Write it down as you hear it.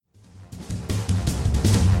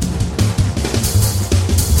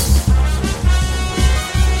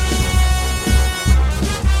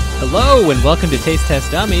Hello and welcome to Taste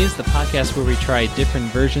Test Dummies, the podcast where we try different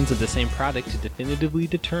versions of the same product to definitively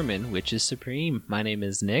determine which is supreme. My name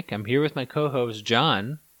is Nick. I'm here with my co-host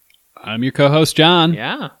John. I'm your co-host John.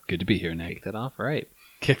 Yeah. Good to be here, Nick. Kicked it off right.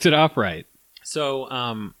 Kicked it off right. So,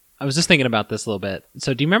 I was just thinking about this a little bit.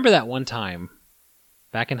 So, do you remember that one time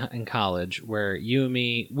back in college where you and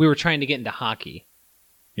me, we were trying to get into hockey?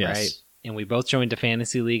 Yes. Right? And we both joined a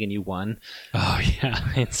fantasy league and you won. Oh, yeah.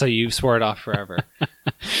 And so you swore it off forever.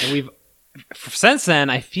 And since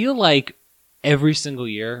then, I feel like every single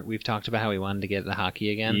year we've talked about how we wanted to get into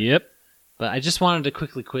hockey again. Yep. But I just wanted to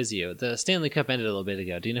quickly quiz you. The Stanley Cup ended a little bit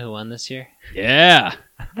ago. Do you know who won this year? Yeah.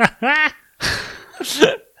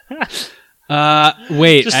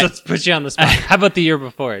 Wait. Just let's put you on the spot. How about the year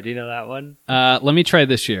before? Do you know that one? Let me try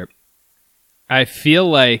this year. I feel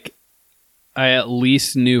like I at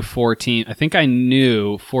least knew 4 teams. I think I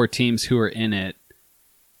knew 4 teams who were in it.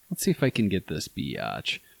 Let's see if I can get this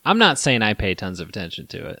biatch. I'm not saying I pay tons of attention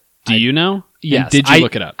to it. Do you know? Yes. And did you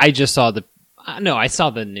look it up? I just saw I saw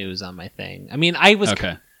the news on my thing. I mean, I was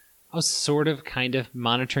okay. I was sort of kind of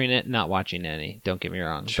monitoring it, not watching any. Don't get me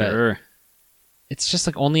wrong. Sure. But it's just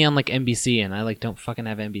like only on like NBC, and I don't fucking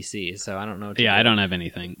have NBC, so I don't know. Yeah, I don't have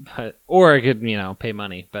anything. Or I could, pay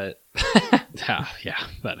money, but yeah,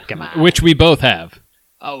 but come on. Which we both have.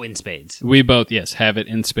 Oh, in spades. We both, yes, have it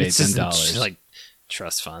in spades and dollars. Like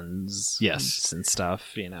trust funds, yes, and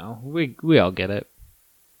stuff. We all get it.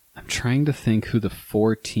 I'm trying to think who the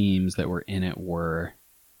 4 teams that were in it were.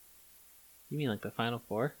 You mean like the Final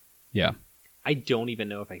Four? Yeah. I don't even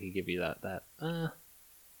know if I could give you that.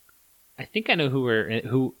 I think I know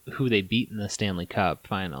who they beat in the Stanley Cup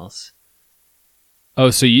Finals. Oh,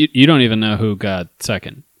 so you don't even know who got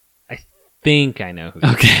second? I think I know who.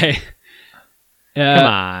 Okay. Come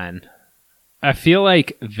on. I feel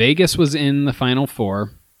like Vegas was in the Final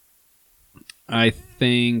Four. I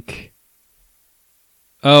think...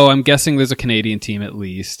 Oh, I'm guessing there's a Canadian team at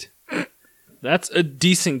least. That's a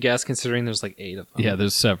decent guess considering there's like 8 of them. Yeah,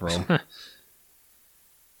 there's several.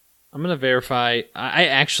 I'm going to verify. I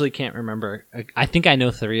actually can't remember. I think I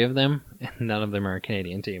know 3 of them, and none of them are a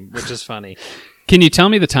Canadian team, which is funny. Can you tell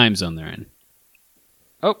me the time zone they're in?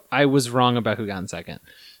 Oh, I was wrong about who got in second.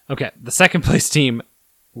 Okay, the second place team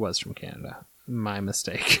was from Canada. My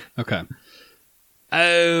mistake. Okay.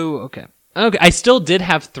 Oh, okay. Okay, I still did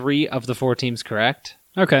have 3 of the 4 teams correct.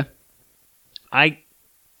 Okay. I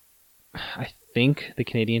think the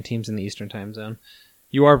Canadian team's in the Eastern time zone.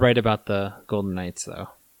 You are right about the Golden Knights, though.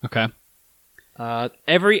 Okay.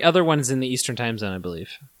 Every other one's in the Eastern time zone, I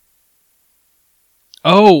believe.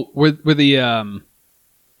 Oh, were the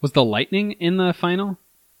was the Lightning in the final?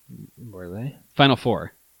 Were they? Final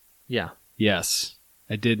Four. Yeah. Yes,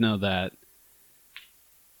 I did know that.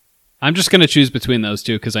 I'm just going to choose between those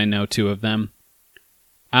 2 because I know 2 of them.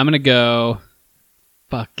 I'm going to go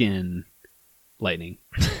fucking Lightning.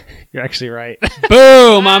 You're actually right.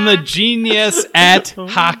 Boom! I'm a genius at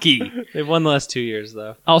hockey. They've won the last 2 years,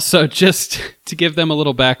 though. Also, just to give them a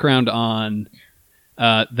little background on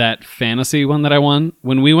that fantasy one that I won,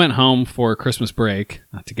 when we went home for Christmas break,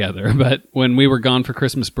 not together, but when we were gone for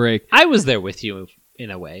Christmas break. I was there with you in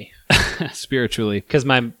a way. Spiritually. Because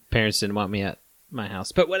my parents didn't want me at my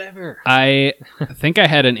house, but whatever. I think I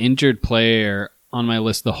had an injured player on my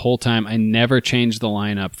list the whole time. I never changed the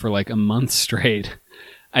lineup for like a month straight.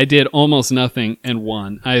 I did almost nothing and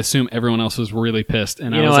won. I assume everyone else was really pissed,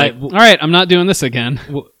 and I was like, all right, I'm not doing this again.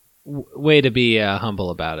 Way to be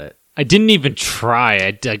humble about it. I didn't even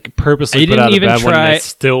try. I purposely put out a bad one, and I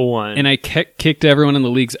still won. And I kicked everyone in the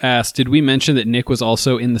league's ass. Did we mention that Nick was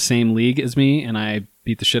also in the same league as me, and I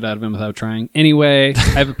beat the shit out of him without trying? Anyway, I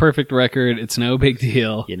have a perfect record. It's no big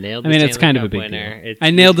deal. You nailed the Stanley it's kind Cup of a big winner. deal.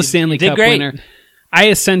 I nailed the Stanley Cup great. winner. I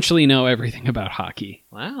essentially know everything about hockey.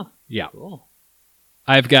 Wow. Yeah. Cool.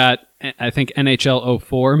 I've got, I think, NHL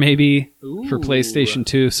 04 maybe Ooh. for PlayStation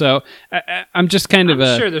 2. So I'm just kind of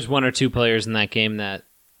I'm sure there's 1 or 2 players in that game that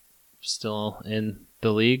still in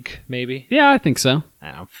the league, maybe. Yeah, I think so.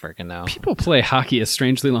 I don't freaking know. People play hockey a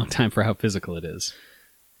strangely long time for how physical it is.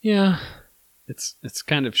 Yeah. It's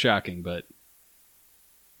kind of shocking, but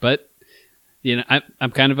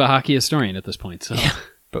I'm kind of a hockey historian at this point. So, yeah.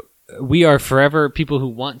 But we are forever people who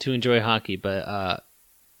want to enjoy hockey, but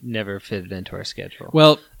never fit it into our schedule.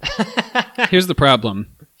 Well, here's the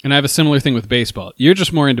problem, and I have a similar thing with baseball. You're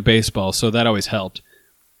just more into baseball, so that always helped.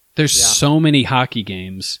 There's so many hockey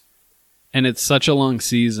games, and it's such a long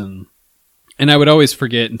season, and I would always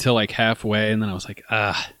forget until like halfway, and then I was like,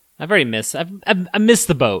 I've already missed. I missed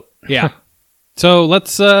the boat. Yeah. So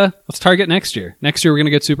let's target next year. Next year we're gonna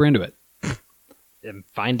get super into it. I'm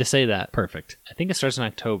fine to say that. Perfect. I think it starts in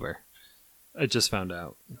October. I just found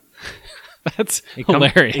out. That's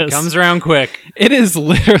hilarious. It comes around quick. It is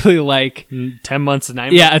literally like 10 months to 9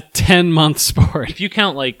 months. Yeah, a 10-month sport. If you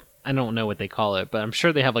count like, I don't know what they call it, but I'm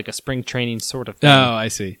sure they have like a spring training sort of thing. Oh, I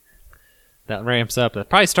see. That ramps up. That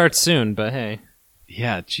probably starts soon, but hey.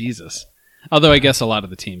 Yeah, Jesus. Although I guess a lot of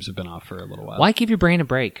the teams have been off for a little while. Why give your brain a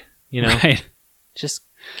break? You know? Right. Just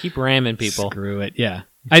keep ramming people. Screw it, yeah.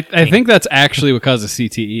 I think that's actually what causes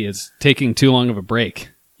CTE, is taking too long of a break.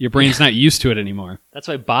 Your brain's not used to it anymore. That's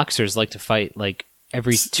why boxers like to fight like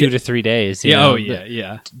every 2 to 3 days. You Yeah, know? oh yeah,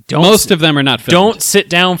 yeah. Don't Most of them are not filmed. Don't sit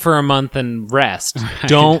down for a month and rest. Right.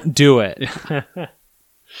 Don't do it.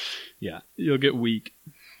 Yeah, you'll get weak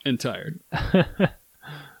and tired.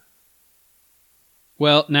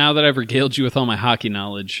 Well, now that I've regaled you with all my hockey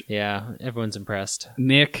knowledge, Yeah, everyone's impressed.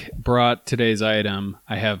 Nick brought today's item.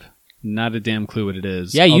 I have not a damn clue what it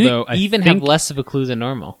is. Yeah, you Although even have less of a clue than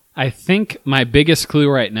normal. I think my biggest clue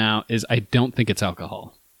right now is I don't think it's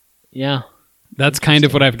alcohol. Yeah. That's kind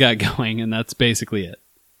of what I've got going, and that's basically it.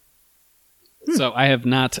 So I have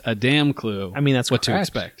not a damn clue. I mean, that's what to correct.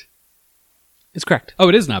 expect. It's correct. Oh,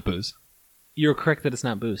 it is not booze. You're correct that it's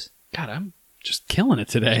not booze. God, I'm just killing it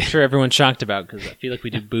today. I'm sure everyone's shocked about because I feel like we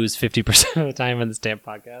do booze 50% of the time on this damn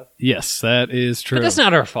podcast. Yes, that is true. But that's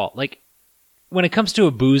not our fault. Like, when it comes to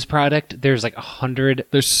a booze product, there's like 100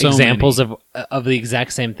 There's so examples of the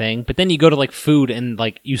exact same thing. But then you go to like food and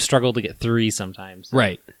like you struggle to get 3 sometimes.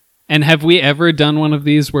 Right. And have we ever done one of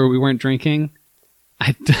these where we weren't drinking?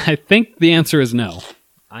 I think the answer is no.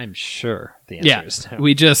 I'm sure the answer is no.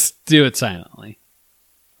 We just do it silently.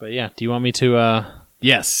 But yeah, do you want me to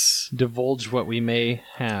Yes. divulge what we may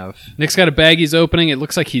have? Nick's got a baggies opening. It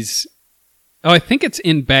looks like he's... Oh, I think it's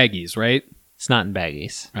in baggies, right? It's not in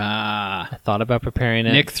baggies. Ah. I thought about preparing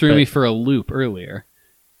it. Nick threw but me for a loop earlier.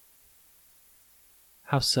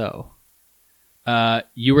 How so?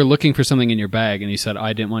 You were looking for something in your bag, and you said,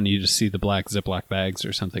 I didn't want you to see the black Ziploc bags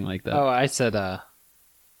or something like that. Oh, I said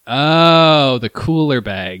Oh, the cooler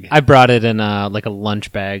bag. I brought it in like a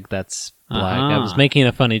lunch bag that's black. I was making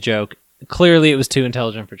a funny joke. Clearly, it was too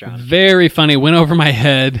intelligent for John. Very funny. Went over my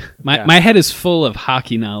head. Yeah. My head is full of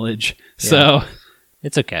hockey knowledge. So,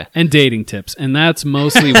 It's okay. and dating tips, and that's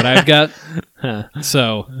mostly what I've got.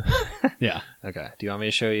 So, yeah. Okay. Do you want me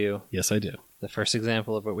to show you Yes, I do. the first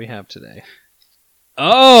example of what we have today?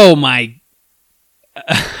 Oh my!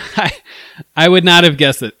 I would not have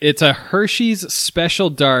guessed it. It's a Hershey's Special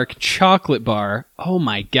Dark chocolate bar. Oh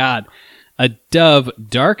my god! A Dove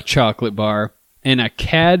dark chocolate bar and a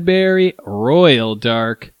Cadbury Royal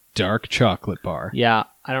dark chocolate bar. Yeah,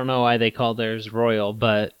 I don't know why they call theirs Royal,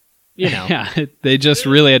 but you know, Yeah, they just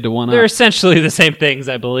really had to one they're up. essentially the same things,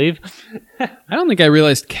 I believe. I don't think I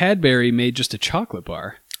realized Cadbury made just a chocolate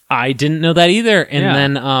bar. I didn't know that either, and Yeah.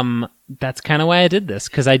 then that's kind of why I did this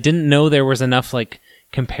because I didn't know there was enough like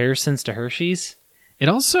comparisons to Hershey's. It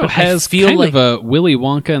also But I has feel kind like- of a Willy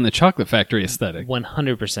Wonka and the Chocolate Factory aesthetic.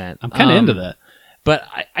 100%. I'm kind of into that. But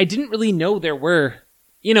I didn't really know there were,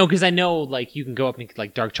 you know, because I know like you can go up and get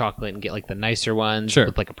like dark chocolate and get like the nicer ones Sure.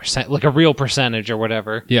 with like like a real percentage or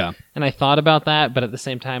whatever. Yeah. And I thought about that, but at the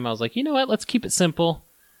same time, I was like, you know what? Let's keep it simple.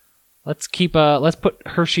 Let's put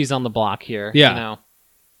Hershey's on the block here. Yeah. You know?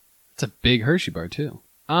 It's a big Hershey bar, too.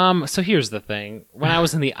 So here's the thing. When I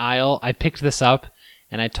was in the aisle, I picked this up,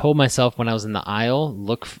 and I told myself when I was in the aisle,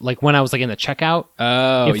 like when I was like in the checkout,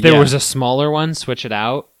 Oh, if there yeah. was a smaller one, switch it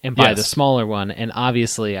out and buy Yes. the smaller one. And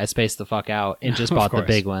obviously, I spaced the fuck out and just Of bought the course.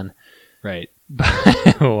 big one. Right.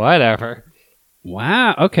 But whatever.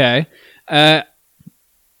 Wow. Okay.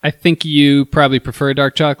 I think you probably prefer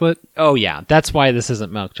dark chocolate. Oh yeah, that's why this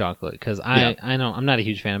isn't milk chocolate because Yeah. I know I'm not a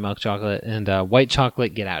huge fan of milk chocolate and white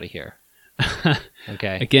chocolate. Get out of here.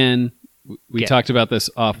 Okay. Again, we Get- talked about this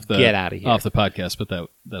off the Get outta here. off the podcast, but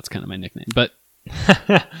that's kind of my nickname. But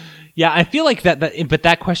Yeah, I feel like that. But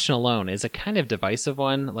that question alone is a kind of divisive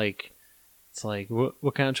one. Like, it's like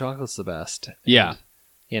what kind of chocolate's the best? yeah, And,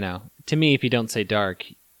 you know, to me, if you don't say dark,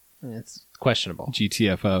 it's questionable.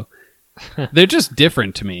 GTFO. They're just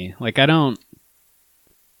different to me. Like I don't.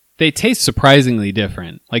 They taste surprisingly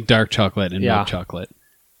different, like dark chocolate and Yeah. milk chocolate.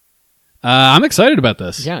 I'm excited about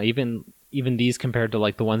this. Yeah, even these compared to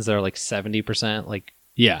like the ones that are like 70%, like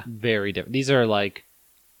Yeah. very different. These are like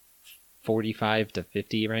 45 to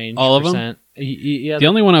 50 range. All of them? percent. Yeah. The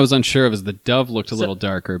only one I was unsure of is the Dove looked a So, little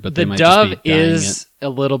darker, but the they might Dove just be dyeing is a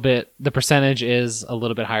little bit. The percentage is a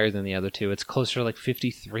little bit higher than the other two. It's closer to like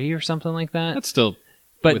 53 or something like it. that. That's still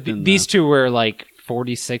But within these the- two were like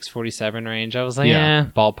 46, 47 range. I was like, Yeah.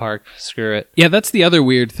 ballpark, screw it. Yeah, that's the other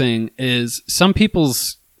weird thing is some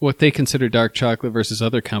people's what they consider dark chocolate versus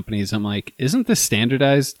other companies, I'm like, isn't this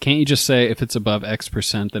standardized? Can't you just say if it's above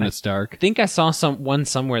X%, then it's dark? I think I saw one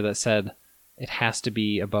somewhere that said it has to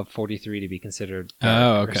be above 43 to be considered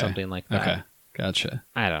dark or something like that. Okay, gotcha.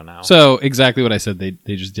 I don't know. So exactly what I said. They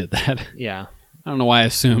just did that. Yeah. I don't know why I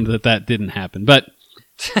assumed that didn't happen, but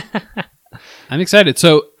I'm excited.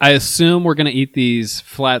 So I assume we're going to eat these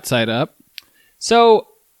flat side up. So,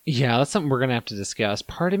 yeah, that's something we're going to have to discuss.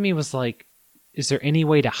 Part of me was like, is there any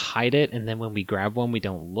way to hide it? And then when we grab one, we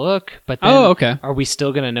don't look. But then, okay. Are we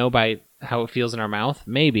still going to know by how it feels in our mouth?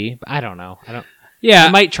 Maybe. But I don't know. Yeah. I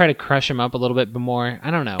might try to crush them up a little bit more. I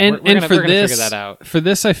don't know. And we're gonna this, figure that out. For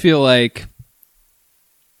this, I feel like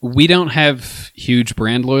we don't have huge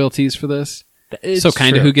brand loyalties for this. It's so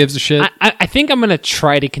kind of true. who gives a shit? I think I'm going to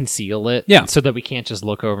try to conceal it so that we can't just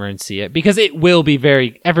look over and see it. Because it will be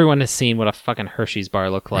everyone has seen what a fucking Hershey's bar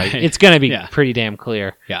looked like. Right. It's going to be pretty damn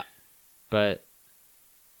clear. Yeah. But,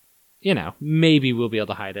 maybe we'll be able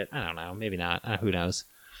to hide it. I don't know. Maybe not. Who knows?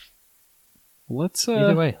 Let's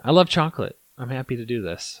Either way, I love chocolate. I'm happy to do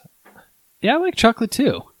this. Yeah, I like chocolate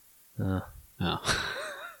too.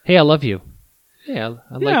 Hey, I love you. Yeah,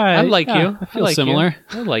 I like you. I feel similar.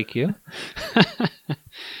 I like you.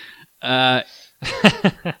 I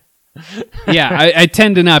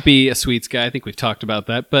tend to not be a sweets guy. I think we've talked about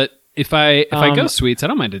that. But if I go sweets, I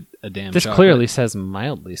don't mind a damn This chocolate. clearly says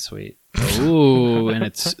mildly sweet. Ooh, and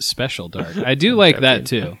it's special dark. I do like that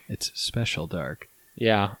too. It's special dark.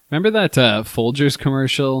 Yeah. Remember that Folgers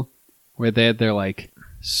commercial where they had their like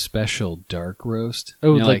special dark roast?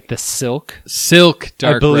 Oh, like the silk dark roast.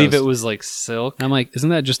 I believe it was like silk. I'm like, isn't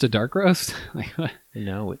that just a dark roast? Like, what?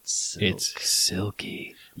 No, it's silk. It's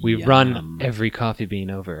silky. We run every coffee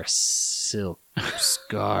bean over a silk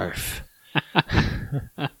scarf.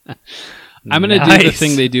 I'm gonna do the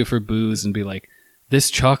thing they do for booze and be like, this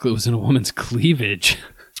chocolate was in a woman's cleavage.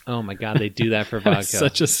 Oh my god, they do that for vodka.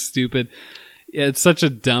 Such a stupid. Yeah, it's such a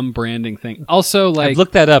dumb branding thing. Also, like, I've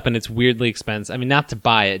looked that up and it's weirdly expensive. I mean, not to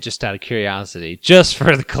buy it, just out of curiosity, just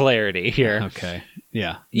for the clarity here. Okay,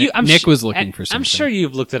 yeah. Nick was looking for something. I'm sure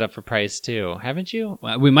you've looked it up for price too, haven't you?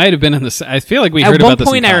 Well, we might have been in the. I feel like we heard about this.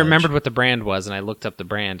 At one point, I remembered what the brand was, and I looked up the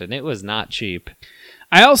brand, and it was not cheap.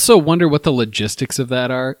 I also wonder what the logistics of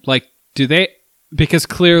that are. Like, do they? Because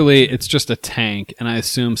clearly it's just a tank, and I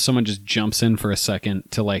assume someone just jumps in for a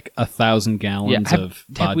second to like 1,000 gallons of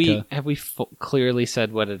vodka. Have we clearly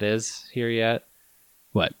said what it is here yet?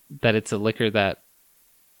 What? That it's a liquor that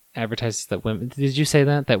advertises that women. Did you say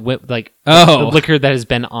that? Like the liquor that has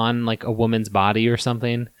been on like a woman's body or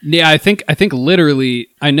something? Yeah, I think literally.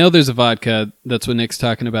 I know there's a vodka. That's what Nick's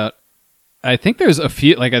talking about. I think there's a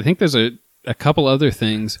few. Like I think there's a couple other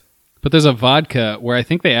things. But there's a vodka where I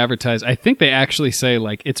think they advertise. I think they actually say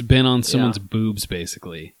like it's been on someone's boobs,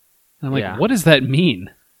 basically. And I'm like, what does that mean?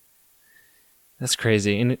 That's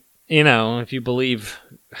crazy. And if you believe,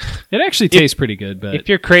 it actually tastes pretty good. But if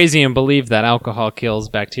you're crazy and believe that alcohol kills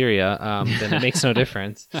bacteria, then it makes no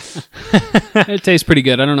difference. It tastes pretty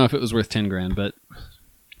good. I don't know if it was worth $10,000, but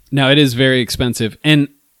no, it is very expensive. And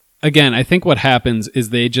again, I think what happens is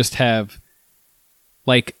they just have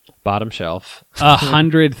like. Bottom shelf.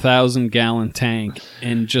 100,000 gallon tank,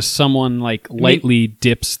 and just someone like lightly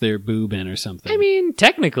dips their boob in or something. I mean,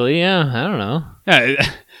 technically, yeah. I don't know.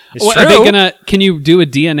 It's true. Are they gonna? Can you do a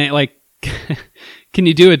DNA like? Can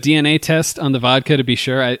you do a DNA test on the vodka to be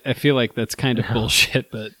sure? I feel like that's kind of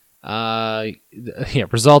bullshit, but yeah.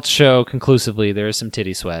 Results show conclusively there is some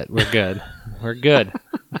titty sweat. We're good. We're good.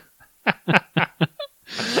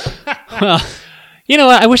 Well. You know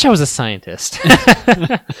what? I wish I was a scientist.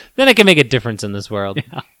 Then I can make a difference in this world.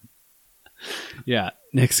 Yeah.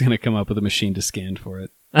 Nick's going to come up with a machine to scan for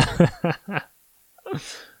it.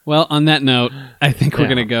 Well, on that note, I think we're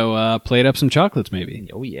going to go plate up some chocolates, maybe.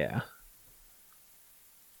 Oh, yeah.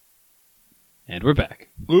 And we're back.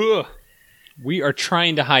 Ugh. We are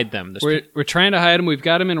trying to hide them. We're trying to hide them. We've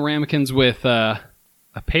got them in ramekins with a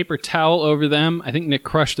paper towel over them. I think Nick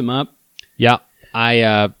crushed them up. Yeah.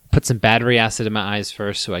 I put some battery acid in my eyes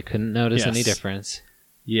first, so I couldn't notice any difference.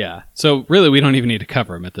 Yeah. So really, we don't even need to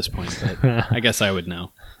cover them at this point, but I guess I would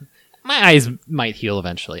know. My eyes might heal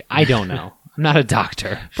eventually. I don't know. I'm not a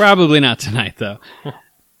doctor. Probably not tonight, though.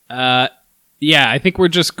 Yeah, I think we're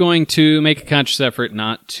just going to make a conscious effort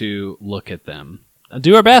not to look at them. I'll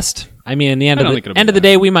do our best. I mean, in the end of the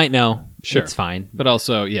day, we might know. Sure. It's fine. But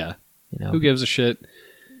also, yeah. Who gives a shit?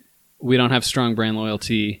 We don't have strong brand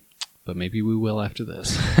loyalty. But maybe we will after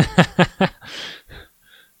this.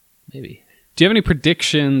 Maybe. Do you have any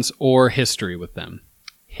predictions or history with them?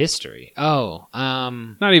 History? Oh.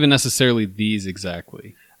 Not even necessarily these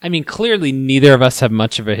exactly. I mean, clearly neither of us have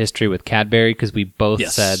much of a history with Cadbury because we both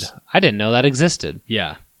Yes. said, I didn't know that existed.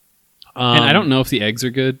 Yeah. And I don't know if the eggs are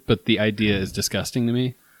good, but the idea is disgusting to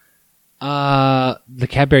me. The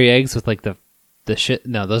Cadbury eggs with like the shit.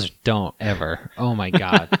 No, those don't ever. Oh my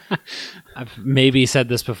God. I've maybe said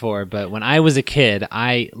this before, but when I was a kid,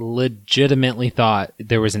 I legitimately thought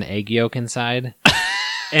there was an egg yolk inside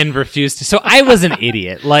and refused to. So I was an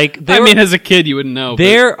idiot. Like, As a kid, you wouldn't know.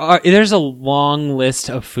 there's a long list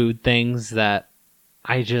of food things that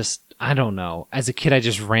I don't know. As a kid, I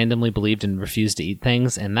just randomly believed and refused to eat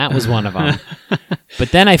things, and that was one of them.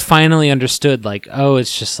 But then I finally understood, like, oh,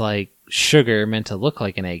 it's just like sugar meant to look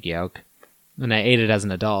like an egg yolk. And I ate it as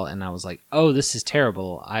an adult, and I was like, oh, this is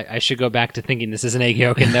terrible. I should go back to thinking this is an egg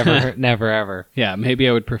yolk and never, ever. Yeah, maybe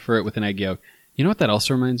I would prefer it with an egg yolk. You know what that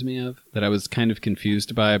also reminds me of? That I was kind of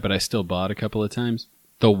confused by, but I still bought a couple of times?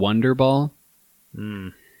 The Wonder Ball.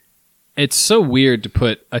 Mm. It's so weird to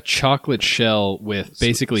put a chocolate shell with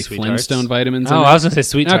basically Sweet Flintstone Tarts? vitamins in Oh, it. I was going to say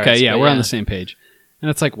sweet tarts. Okay, yeah, but we're on the same page.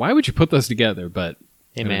 And it's like, why would you put those together? But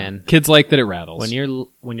Hey, I don't know. man. Kids like that it rattles. When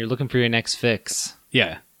you're looking for your next fix,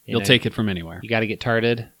 yeah, You you'll know, take it from anywhere. you got to get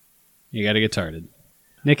tarted. You got to get tarted.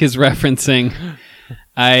 Nick is referencing.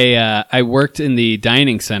 I worked in the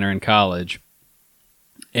dining center in college,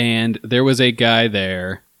 and there was a guy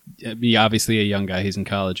there. Obviously, a young guy. He's in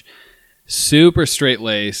college. Super straight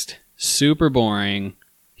laced, super boring.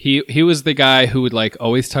 He was the guy who would like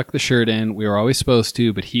always tuck the shirt in. We were always supposed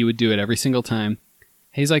to, but he would do it every single time.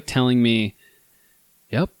 He's like telling me,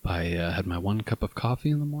 "Yep, I had my 1 cup of coffee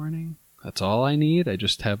in the morning. That's all I need. I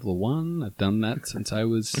just have the one. I've done that since I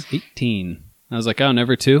was 18. I was like, oh,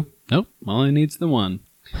 never 2? Nope, all I need's the 1.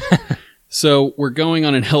 So we're going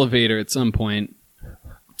on an elevator at some point,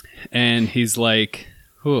 and he's like,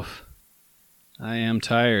 oof, I am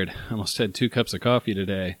tired. I almost had 2 cups of coffee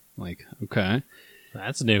today. I'm like, okay.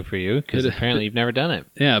 That's new for you because apparently you've never done it.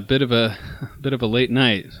 Yeah, a bit of a late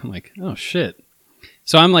night. I'm like, oh, shit.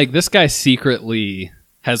 So I'm like, this guy secretly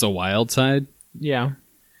has a wild side. Yeah.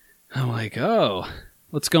 I'm like, oh,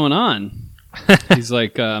 what's going on? He's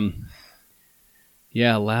like,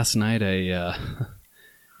 yeah, last night I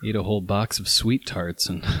ate a whole box of sweet tarts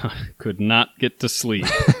and could not get to sleep.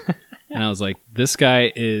 And I was like, this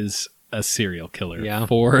guy is a serial killer. Yeah.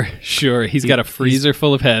 For sure. He's got a freezer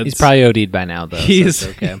full of heads. He's probably OD'd by now, though. He's so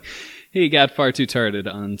it's okay. He got far too tarted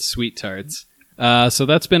on sweet tarts. So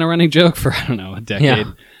that's been a running joke for, I don't know, a decade.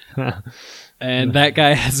 Yeah. And that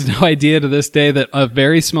guy has no idea to this day that a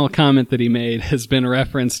very small comment that he made has been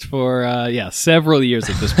referenced for, several years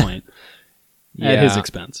at this point. At his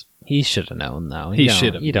expense. He should have known, though. He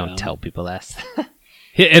should have You don't known. tell people that.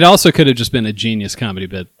 It also could have just been a genius comedy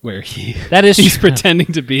bit where That is he's true. pretending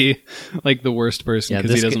to be like the worst person Yeah,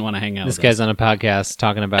 because he this doesn't want to hang out This with guy's us. on a podcast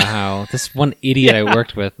talking about how this one idiot I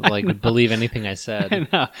worked with would believe anything I said. I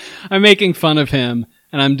know. I'm making fun of him,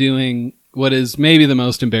 and I'm doing what is maybe the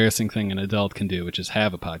most embarrassing thing an adult can do, which is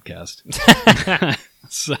have a podcast.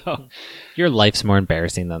 So Your life's more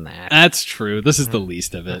embarrassing than that. that's true. This is the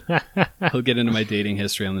least of it. He'll get into my dating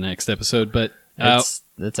history on the next episode. But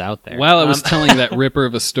It's out there. while I was telling that ripper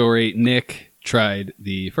of a story, Nick tried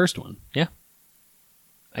the first one.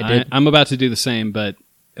 I did. I'm about to do the same, but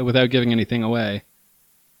without giving anything away.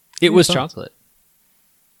 It was thoughts? chocolate.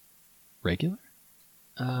 Regular?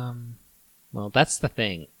 Well, that's the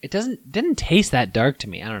thing. It didn't taste that dark to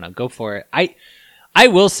me. I don't know. Go for it. I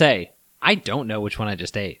will say I don't know which one I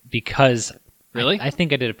just ate because Really? I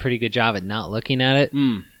think I did a pretty good job at not looking at it,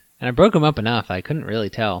 Mm. and I broke them up enough. I couldn't really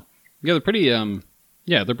tell. Yeah, they're pretty,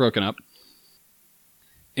 they're broken up.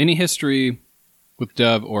 Any history with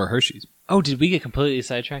Dove or Hershey's? Oh, did we get completely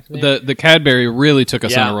sidetracked there? The Cadbury really took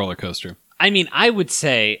us Yeah. on a roller coaster. I mean, I would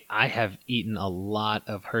say I have eaten a lot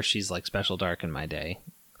of Hershey's like Special Dark in my day.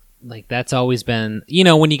 Like that's always been,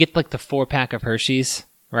 when you get like the 4-pack of Hershey's,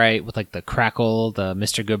 right, with like the Crackle, the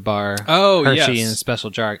Mr. Good Bar, Oh, Hershey, yes. and Special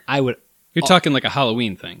Dark. I would, You're talking like a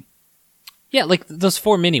Halloween thing. yeah, like those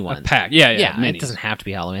 4 mini A ones. pack. Yeah, Yeah, minis. it doesn't have to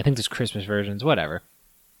be Halloween. I think there's Christmas versions, whatever.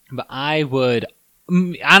 But I would,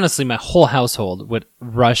 honestly, my whole household would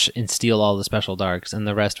rush and steal all the Special Darks, and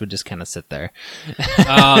the rest would just kind of sit there.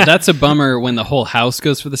 That's a bummer when the whole house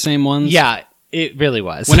goes for the same ones. Yeah, it really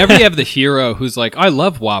was. Whenever you have the hero who's like, I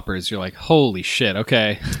love Whoppers, you're like, holy shit,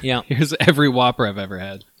 okay. Yeah. Here's every Whopper I've ever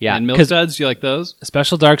had. Yeah, And Milk 'cause- Duds, you like those?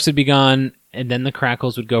 Special Darks would be gone, and then the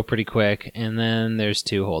Crackles would go pretty quick, and then there's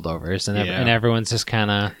 2 holdovers, and, Yeah. and everyone's just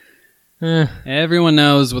kind of, Everyone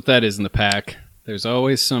knows what that is in the pack. There's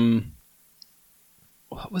always some...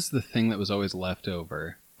 What was the thing that was always left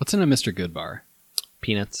over? What's in a Mr. Good bar?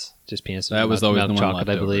 peanuts. Just peanuts. That was milk always the one chocolate, left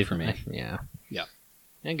I over believe. for me. Yeah. Yeah.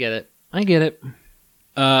 I get it.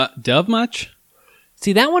 Dove much?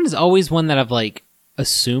 See, that one is always one that I've like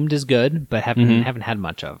assumed is good, but haven't had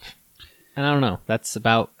much of. And I don't know. That's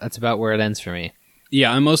about where it ends for me.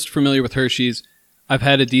 Yeah, I'm most familiar with Hershey's. I've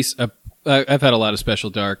had I've had a lot of Special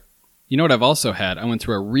Dark. You know what I've also had? I went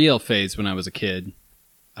through a real phase when I was a kid.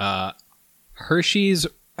 Hershey's,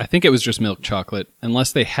 I think it was just milk chocolate,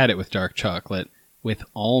 unless they had it with dark chocolate with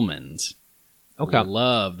almonds. Okay. I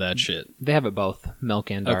love that shit. They have it both, milk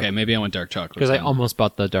and dark. Okay, maybe I went dark chocolate. Because I almost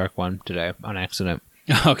bought the dark one today on accident.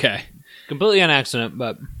 Okay. Completely on accident,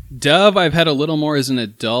 but... Dove, I've had a little more as an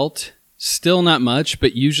adult. Still not much,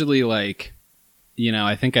 but usually like,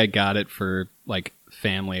 I think I got it for like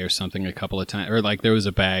family or something a couple of times. Or like there was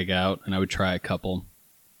a bag out and I would try a couple.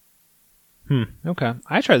 Okay.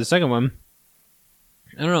 I tried the second one.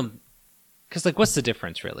 I don't know. Because like what's the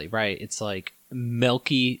difference really, right? It's like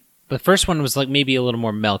milky... The first one was like maybe a little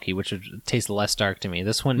more milky, which would taste less dark to me.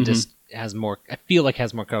 This one just has more. I feel like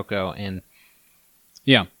has more cocoa, and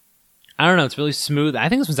yeah, I don't know. It's really smooth. I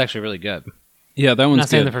think this one's actually really good. Yeah, that one's I'm not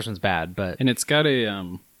saying good. the first one's bad, but And it's got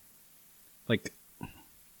a like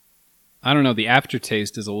I don't know. The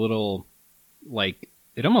aftertaste is a little like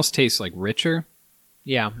it almost tastes like richer.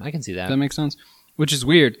 yeah, I can see that. Does that make sense? Which is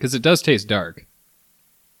weird because it does taste dark,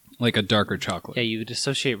 like a darker chocolate. Yeah, you would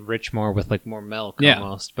associate rich more with like more milk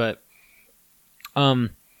almost, but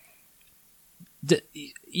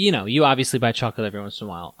you obviously buy chocolate every once in a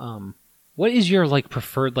while. What is your like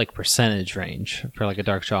preferred like percentage range for like a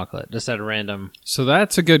dark chocolate? Just at a random. So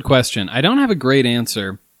that's a good question. I don't have a great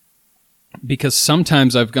answer because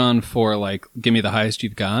sometimes I've gone for like, give me the highest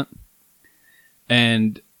you've got,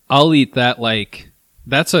 and I'll eat that like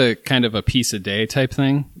that's a kind of a piece a day type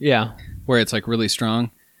thing. Yeah, where it's like really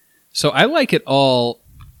strong. So I like it all.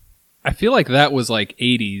 I feel like that was like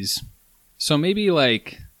 80s. So maybe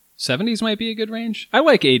like 70s might be a good range. I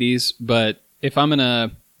like 80s, but if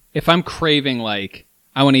I'm craving like,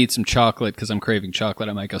 I want to eat some chocolate because I'm craving chocolate,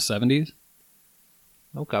 I might go 70s.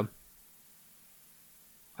 okay.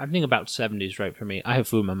 I think about 70s right for me. I have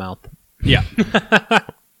food in my mouth. Yeah.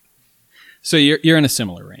 So you're in a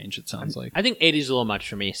similar range, it sounds like. I think 80 is a little much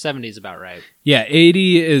for me. 70 is about right. Yeah,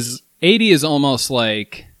 80 is almost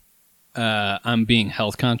like I'm being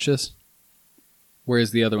health conscious, whereas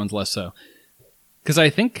the other one's less so. Because I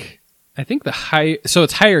think the high, so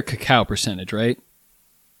it's higher cacao percentage, right?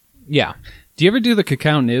 Yeah. Do you ever do the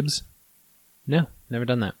cacao nibs? No, never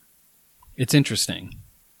done that. It's interesting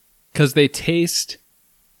because they taste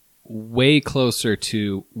way closer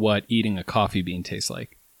to what eating a coffee bean tastes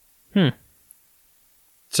like.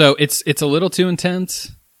 So it's a little too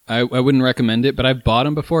intense. I wouldn't recommend it, but I've bought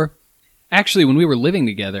them before. Actually, when we were living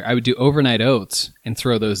together, I would do overnight oats and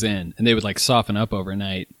throw those in, and they would like soften up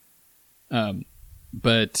overnight.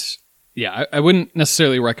 But yeah, I wouldn't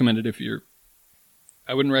necessarily recommend it if you're.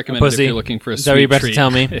 I wouldn't recommend it if you're looking for a Is sweet that what you're about treat. to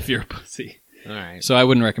tell me? If you're a pussy, All right. so I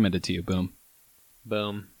wouldn't recommend it to you. Boom.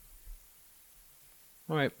 Boom.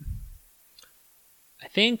 All right. I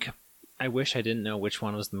think I wish I didn't know which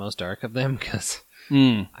one was the most dark of them because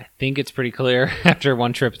I think it's pretty clear after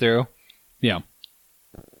one trip through. Yeah.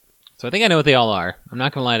 So I think I know what they all are. I'm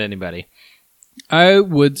not going to lie to anybody. I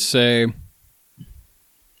would say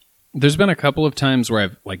there's been a couple of times where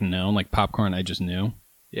I've like known, like popcorn, I just knew.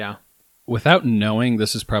 Yeah. Without knowing,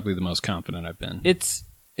 this is probably the most confident I've been. It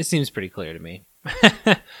seems pretty clear to me.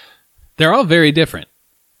 They're all very different.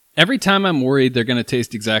 Every time I'm worried they're going to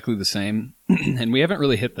taste exactly the same, and we haven't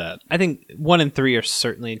really hit that. I think 1 and 3 are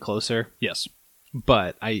certainly closer, Yes.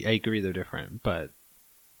 but I agree they're different. But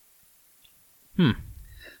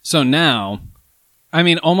So now, I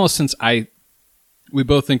mean, almost since we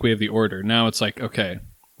both think we have the order, now it's like, okay,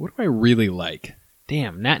 what do I really like?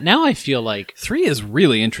 damn, now I feel like 3 is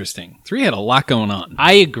really interesting. 3 had a lot going on.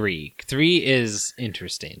 I agree. 3 is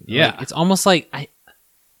interesting. Yeah. Like, it's almost like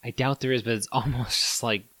I doubt there is, but it's almost just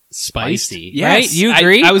like spicy. Yes. Right? You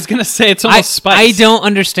agree? I was going to say it's almost spice. I don't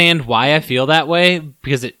understand why I feel that way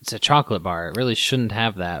because it's a chocolate bar. It really shouldn't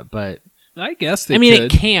have that, but I guess they I mean,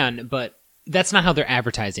 could. it can, but that's not how they're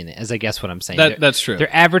advertising it. As I guess what I'm saying. That's true.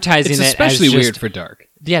 They're advertising It's it especially as just, weird for dark.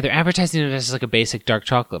 Yeah, they're advertising it as like a basic dark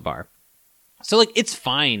chocolate bar. So like it's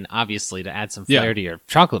fine, obviously, to add some flair to your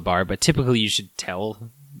chocolate bar, but typically you should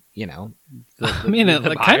tell, I mean, the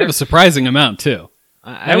like, buyer. kind of a surprising amount too.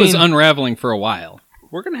 I was mean, unraveling for a while.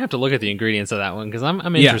 we're gonna have to look at the ingredients of that one because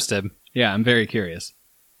I'm interested. Yeah, I'm very curious.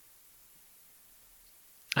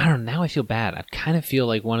 I don't know. Now I feel bad. I kind of feel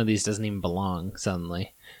like one of these doesn't even belong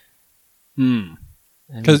suddenly.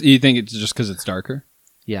 Because you think it's just because it's darker?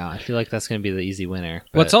 Yeah, I feel like that's going to be the easy winner.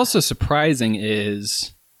 But What's also surprising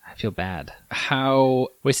is I feel bad. how...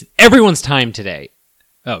 Wasted everyone's time today.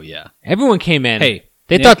 Oh, yeah. Everyone came in. Hey.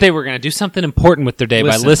 They Nick, thought they were going to do something important with their day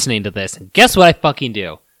by listening to this. And guess what I fucking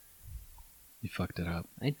do? You fucked it up.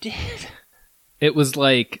 I did. It was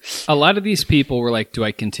like a lot of these people were like, do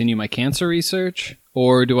I continue my cancer research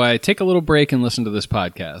or do I take a little break and listen to this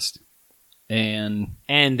podcast? And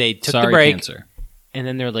they took sorry, the break. Cancer. And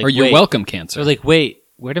then they're like, or you're wait. welcome, cancer. They're like, wait,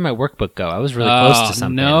 where did my workbook go? I was really close to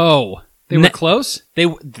something. No. They were close? They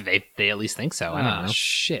at least think so. I don't know.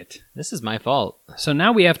 Shit. This is my fault. So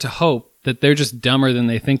now we have to hope that they're just dumber than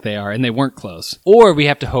they think they are and they weren't close. Or we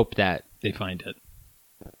have to hope that They find it.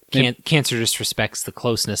 cancer just respects the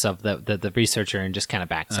closeness of the researcher and just kind of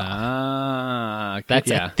backs off. I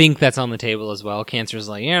think that's on the table as well. Cancer's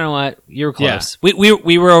like, you know what? You were close. Yeah.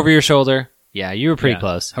 We were over your shoulder. Yeah, you were pretty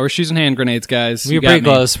close. Horseshoes and hand grenades, guys. We were pretty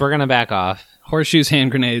close. We're going to back off. Horseshoes,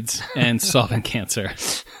 hand grenades, and solving cancer.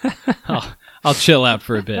 I'll chill out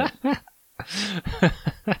for a bit.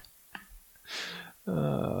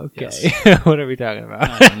 Okay. Yes. What are we talking about?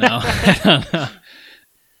 I don't know.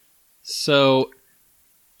 So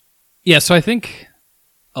I think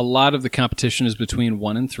a lot of the competition is between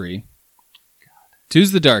 1 and 3. God.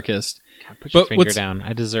 2's the darkest. God, put your finger down.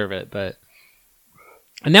 I deserve it, but...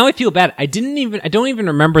 And now I feel bad. I don't even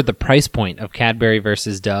remember the price point of Cadbury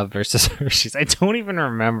versus Dove versus Hershey's. I don't even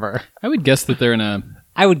remember. I would guess that they're in a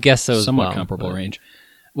I would guess so somewhat comparable range.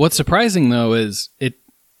 What's surprising though is it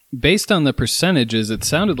based on the percentages, it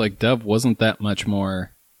sounded like Dove wasn't that much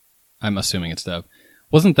more. I'm assuming it's Dove.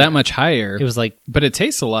 Wasn't that much higher. It was like, but it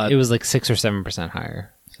tastes a lot. It was like 6 or 7%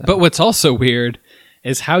 higher. So. But what's also weird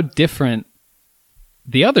is how different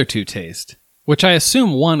the other two taste, which I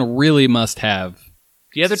assume one really must have.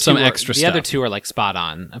 The other some extra stuff. The other two are like spot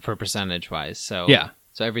on for percentage wise. So yeah.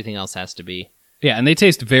 So everything else has to be. Yeah, and they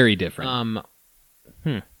taste very different.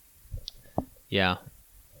 Yeah.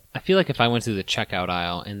 I feel like if I went through the checkout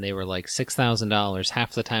aisle and they were like $6,000,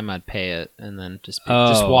 half the time I'd pay it and then just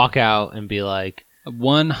walk out and be like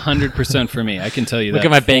 100% for me. I can tell you that. Look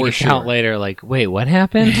at my bank account later like, "Wait, what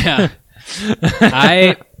happened?" Yeah.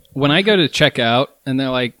 When I go to checkout and they're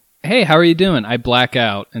like, "Hey, how are you doing?" I black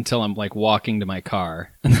out until I'm like walking to my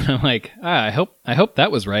car, and then I'm like, I hope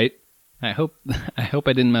that was right. I hope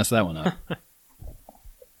I didn't mess that one up.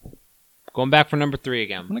 Going back for number 3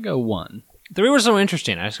 again. I'm gonna go 1. 3 was so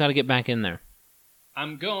interesting. I just got to get back in there.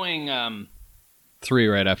 I'm going 3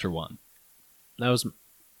 right after 1. That was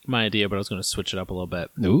my idea, but I was going to switch it up a little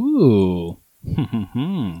bit. Ooh.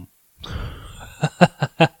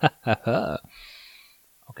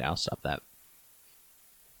 Okay, I'll stop that.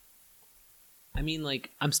 I mean, like,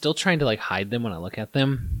 I'm still trying to like hide them when I look at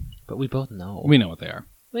them, but we both know. We know what they are.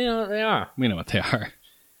 We know what they are. We know what they are.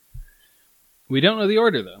 We don't know the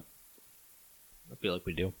order, though. I feel like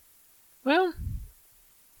we do. Well,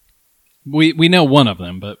 we know one of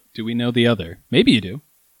them, but do we know the other? Maybe you do.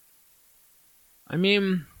 I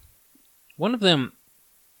mean, one of them,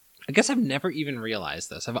 I guess I've never even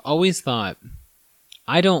realized this. I've always thought,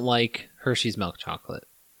 I don't like Hershey's milk chocolate.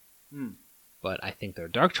 But I think their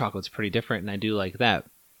dark chocolate's pretty different, and I do like that.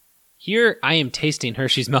 Here, I am tasting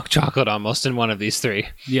Hershey's milk chocolate almost in one of these 3.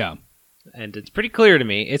 Yeah. And it's pretty clear to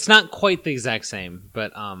me. It's not quite the exact same,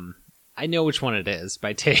 but I know which one it is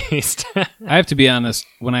by taste. I have to be honest,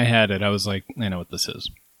 when I had it, I was like, I know what this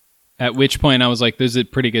is. At which point, I was like, there's a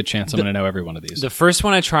pretty good chance I'm going to know every one of these. The first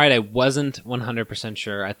one I tried, I wasn't 100%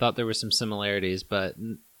 sure. I thought there were some similarities, but...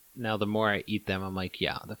 Now, the more I eat them, I'm like,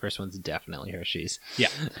 yeah, the first one's definitely Hershey's. Yeah.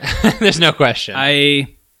 There's no question.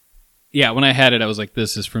 When I had it, I was like,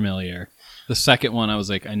 this is familiar. The second one, I was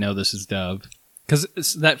like, I know this is Dove. Because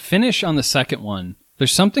that finish on the second one,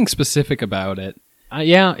 there's something specific about it. I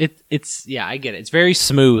get it. It's very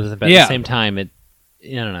smooth, but at the same time, I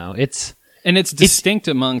don't know. It's distinct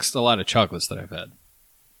amongst a lot of chocolates that I've had.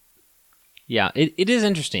 Yeah, it is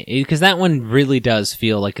interesting because that one really does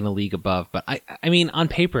feel like in a league above. But I mean, on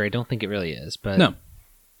paper, I don't think it really is. But no.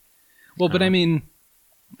 Well, but I mean,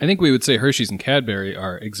 I think we would say Hershey's and Cadbury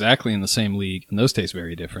are exactly in the same league, and those taste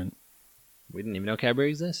very different. We didn't even know Cadbury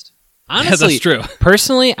exists. Honestly, that's true.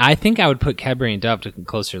 Personally, I think I would put Cadbury and Dove to a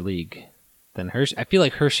closer league than Hershey. I feel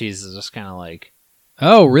like Hershey's is just kind of like,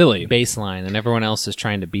 oh, really, baseline, and everyone else is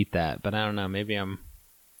trying to beat that. But I don't know. Maybe I'm.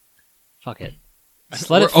 Fuck it.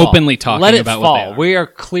 We're openly talking about what they are. We are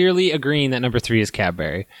clearly agreeing that number 3 is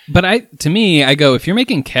Cadbury. But to me, I go, if you're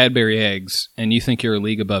making Cadbury eggs and you think you're a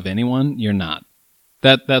league above anyone, you're not.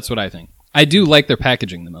 That's what I think. I do like their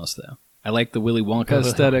packaging the most, though. I like the Willy Wonka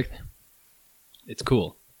aesthetic. It's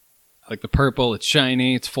cool. I like the purple. It's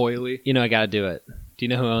shiny. It's foily. You know, I gotta do it. Do you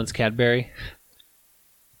know who owns Cadbury?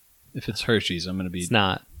 If it's Hershey's, I'm gonna be. It's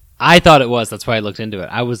not. I thought it was. That's why I looked into it.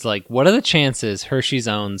 I was like, what are the chances Hershey's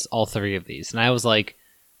owns all 3 of these? And I was like,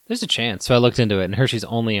 There's a chance. So I looked into it, and Hershey's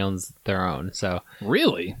only owns their own. So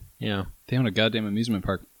Really? yeah. They own a goddamn amusement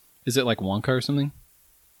park. Is it like Wonka or something?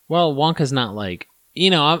 Well, Wonka's not like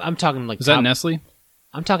I'm talking like Is that Nestle?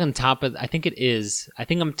 I'm talking top of. I think it is. I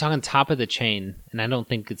think I'm talking top of the chain, and I don't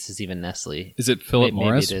think this is even Nestle. Is it Philip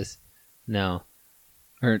Morris? Maybe it is. No,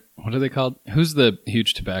 Or what are they called? Who's the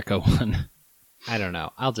huge tobacco one? I don't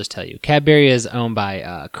know. I'll just tell you. Cadbury is owned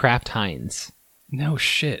by Kraft Heinz. No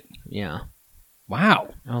shit. Yeah.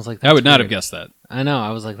 Wow. I was like, I would not weird. have guessed that. I know.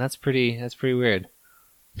 I was like, that's pretty weird.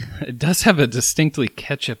 It does have a distinctly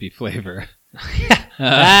ketchupy flavor.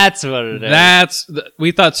 That's what it is.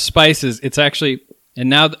 We thought spices. It's actually, and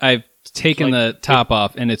now that I've taken the top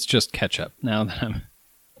off, and it's just ketchup. Now that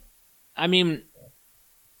I mean,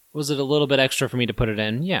 was it a little bit extra for me to put it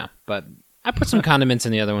in? Yeah, but I put some condiments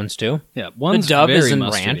in the other ones too. yeah, one's Dove very is in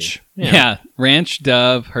mustardy. ranch. Yeah. Ranch,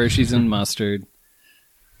 Dove, Hershey's, and mustard.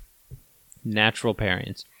 Natural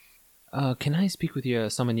pairings. Can I speak with you,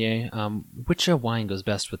 sommelier? Which wine goes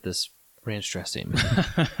best with this ranch dressing?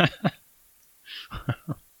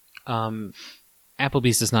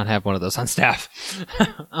 Applebee's does not have one of those on staff.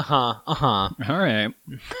 All right.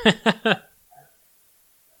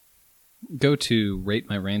 Go to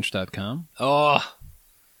ratemyranch.com. Oh,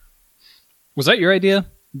 Was that your idea?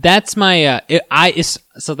 that's my.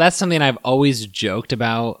 So that's something I've always joked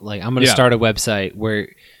about. Like, I'm going to Yeah. start a website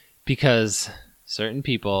because certain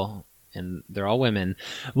people, and they're all women,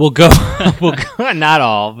 will go. Not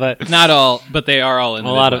all, but Not all, but they are all in the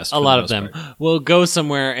a lot Midwest of for the them most part. will go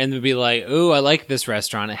somewhere and they'll be like, "Ooh, I like this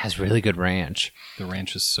restaurant. It has really good ranch." The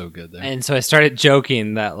ranch is so good there. And so I started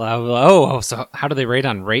joking that, so how do they rate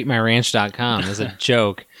on ratemyranch.com as a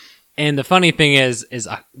joke? And the funny thing is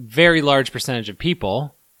a very large percentage of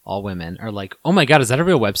people, all women, are like, "Oh my God, is that a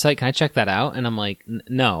real website? Can I check that out?" And I'm like,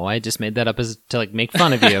 "No, I just made that up to like make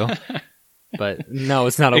fun of you." But no,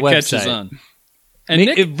 it's not a it website. catches on. And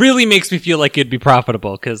Nick, It really makes me feel like it'd be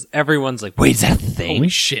profitable because everyone's like, "Wait, is that a thing?" holy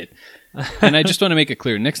shit. And I just want to make it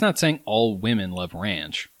clear, Nick's not saying all women love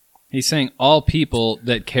ranch. He's saying all people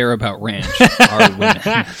that care about ranch are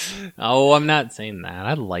women. Oh, I'm not saying that.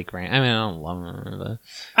 I like ranch. I mean, I don't love it. But...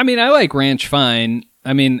 I mean, I like ranch fine.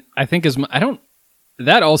 I mean, I think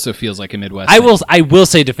that also feels like a Midwest I thing. will will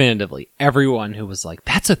say definitively, everyone who was like,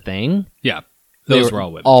 "That's a thing," Yeah. they Those were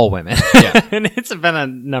all women. All women. Yeah. And it's been a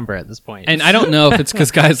number at this point. And I don't know if it's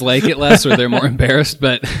because guys like it less or they're more embarrassed,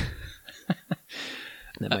 but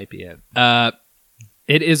that might be it.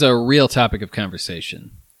 it is a real topic of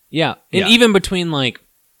conversation. Yeah. And Yeah. even between, like,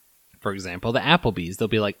 for example, the Applebee's, they'll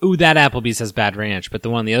be like, "Ooh, that Applebee's has bad ranch," but the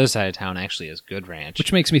one on the other side of town actually has good ranch.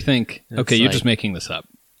 Which makes me think, It's okay, you're like- just making this up.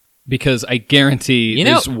 Because I guarantee You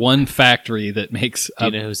know- there's one factory that makes Do you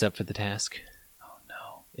up... know who's up for the task? Oh,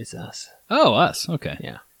 no. It's us. Oh, us. Okay.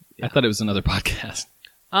 Yeah. I thought it was another podcast.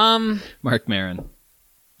 Mark Maron.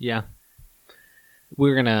 Yeah.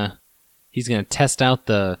 He's gonna test out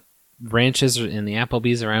the ranches in the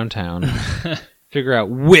Applebee's around town. Figure out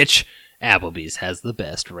which Applebee's has the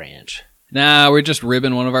best ranch. Nah, we're just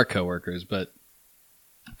ribbing one of our coworkers, but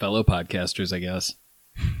fellow podcasters, I guess.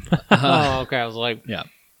 Oh, okay. I was like, Yeah.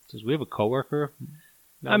 does we have a coworker?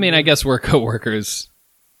 I mean, I guess we're coworkers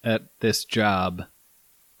at this job,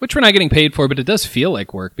 which we're not getting paid for, but it does feel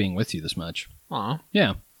like work being with you this much. Aw.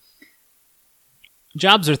 Yeah.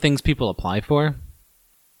 Jobs are things people apply for.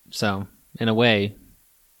 So, in a way,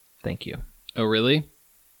 thank you. Oh, really?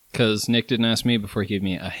 Because Nick didn't ask me before he gave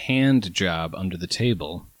me a hand job under the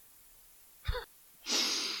table.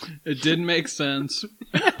 It didn't make sense.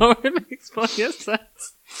 Oh, it makes plenty of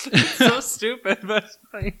sense. It's so stupid, but it's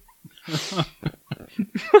funny.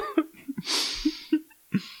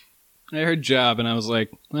 I heard job, and I was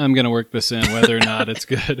like, I'm going to work this in, whether or not it's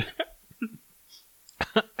good.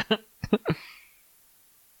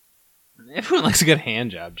 Everyone likes a good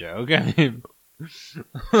hand job joke. I mean,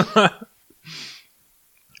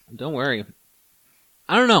 don't worry.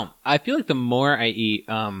 I don't know. I feel like the more I eat,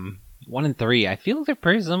 1 and 3, I feel like they're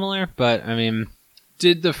pretty similar. But I mean,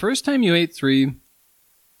 Did the first time you ate 3,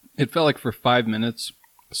 it felt like for 5 minutes,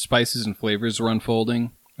 spices and flavors were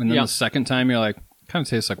unfolding, and then Yeah. the second time you're like, kind of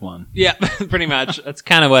tastes like 1. yeah, pretty much. That's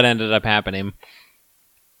kind of what ended up happening.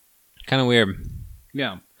 Kind of weird.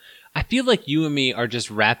 Yeah. I feel like you and me are just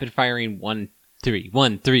rapid firing 1, 3,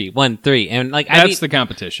 1, 3, 1, 3, and like That's the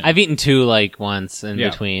competition. I've eaten 2 like once in Yeah.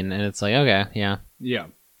 between, and it's like okay, yeah. Yeah.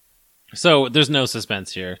 So there's no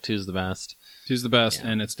suspense here. 2's the best. 2's the best,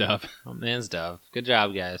 Yeah. and it's Dove. Oh, man's Dove. Good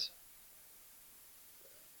job, guys.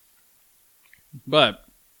 But,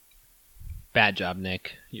 Bad job,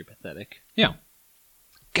 Nick. You're pathetic. yeah.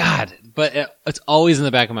 God, but it's always in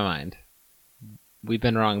the back of my mind. We've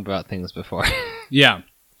been wrong about things before. Yeah.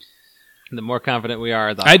 The more confident we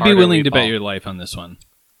are, the I'd be harder willing we to bet fall. your life on this one.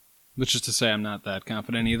 Which is to say, I'm not that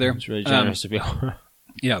confident either. It's really generous of you.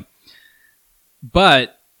 Yeah.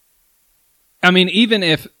 But, I mean, even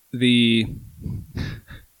if the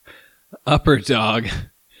upper dog,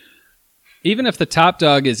 even if the top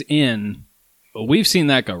dog is in, we've seen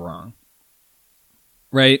that go wrong.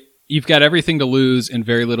 Right? You've got everything to lose and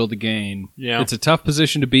very little to gain. Yeah. It's a tough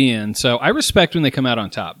position to be in. So I respect when they come out on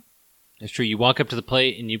top. It's true. You walk up to the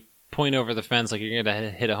plate and you point over the fence like you're going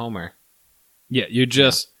to hit a homer. Yeah, you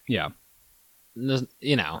just, yeah.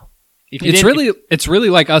 You know. It's really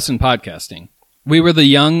like us in podcasting. We were the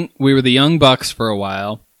young bucks for a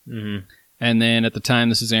while. Mm-hmm. And then at the time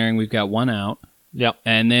this is airing, we've got one out. Yep.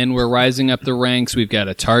 And then we're rising up the ranks. We've got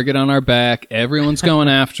a target on our back. Everyone's going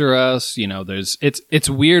after us. You know, it's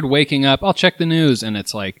weird waking up. I'll check the news, and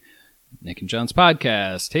it's like Nick and John's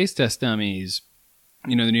podcast, Taste Test Dummies.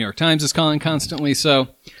 You know, the New York Times is calling constantly. So,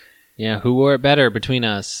 yeah, who wore it better between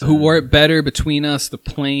us? Who wore it better between us? The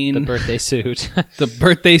plane, the birthday suit, the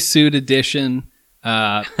birthday suit edition.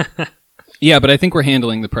 Yeah, but I think we're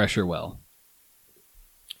handling the pressure well.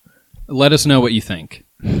 Let us know what you think.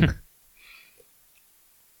 What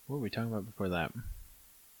were we talking about before that?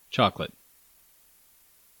 Chocolate.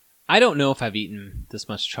 I don't know if I've eaten this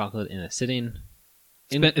much chocolate in a sitting.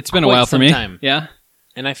 It's been a while for me. Time. Yeah.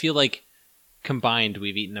 And I feel like combined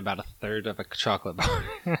we've eaten about a third of a chocolate bar.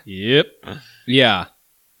 Yep. Yeah.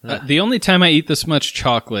 The only time I eat this much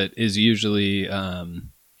chocolate is usually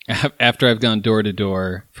after I've gone door to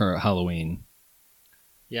door for Halloween.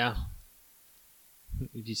 Yeah.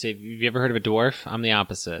 Did you say, have you ever heard of a dwarf? I'm the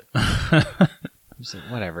opposite.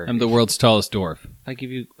 Whatever. I'm the world's tallest dwarf.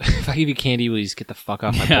 If I give you candy, will you just get the fuck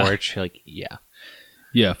off my porch? You're like, yeah.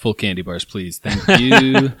 Yeah, full candy bars, please. Thank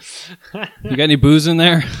you. You got any booze in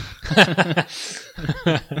there?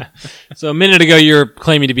 So a minute ago you were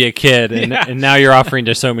claiming to be a kid, and now you're offering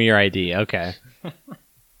to show me your ID. Okay.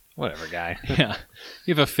 Whatever, guy. Yeah.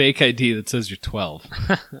 You have a fake ID that says you're 12.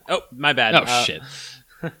 Oh, my bad. Oh, shit.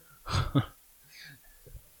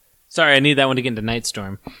 Sorry, I need that one to get into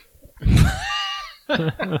Nightstorm.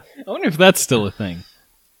 I wonder if that's still a thing.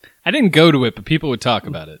 I didn't go to it, but people would talk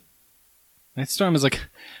about it. Nightstorm is like,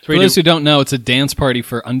 for those who don't know, it's a dance party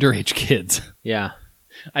for underage kids. Yeah.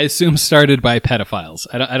 I assume started by pedophiles.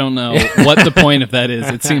 I don't know what the point of that is.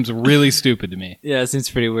 It seems really stupid to me. Yeah, it seems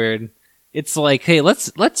pretty weird. It's like, hey,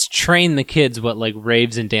 let's train the kids what like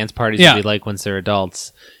raves and dance parties will be like once they're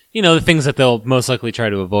adults. You know, the things that they'll most likely try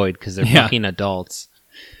to avoid because they're fucking adults.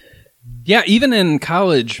 Yeah, even in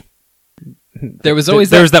college, there was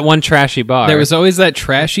that one trashy bar. There was always that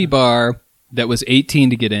trashy bar that was 18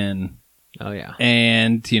 to get in. Oh yeah.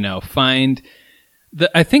 And, you know,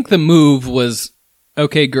 I think the move was,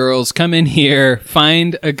 okay, girls, come in here,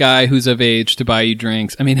 find a guy who's of age to buy you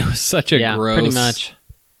drinks. I mean, it was such a gross. Pretty much.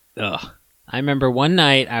 Ugh. I remember one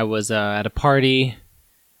night I was at a party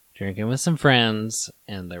drinking with some friends,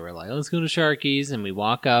 and they were like, let's go to Sharky's, and we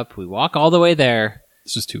walk all the way there.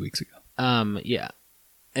 This was 2 weeks ago. Yeah.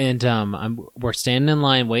 And we're standing in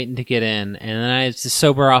line waiting to get in, and then I just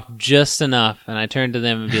sober off just enough, and I turned to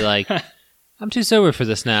them and be like, I'm too sober for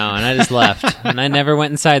this now, and I just left. And I never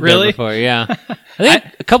went inside there before, yeah. I think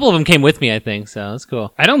a couple of them came with me, I think, so that's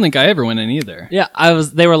cool. I don't think I ever went in either. Yeah,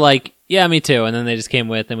 they were like, yeah, me too, and then they just came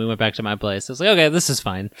with, and we went back to my place. I was like, okay, this is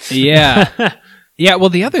fine. Yeah. Yeah, well,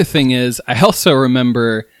 the other thing is, I also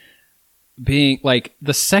remember being, like,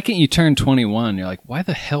 the second you turn 21, you're like, why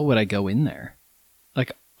the hell would I go in there?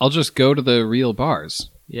 Like, I'll just go to the real bars.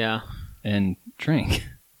 Yeah. And drink.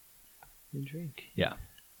 Yeah.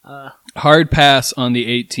 Hard pass on the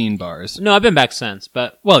 18 bars. No, I've been back since,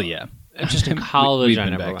 but... Well, yeah. Just in college, we've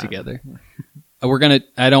been back together.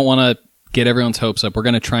 I don't want to get everyone's hopes up. We're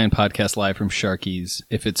going to try and podcast live from Sharky's,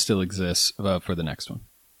 if it still exists, for the next one.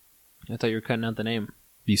 I thought you were cutting out the name.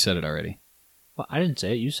 You said it already. Well, I didn't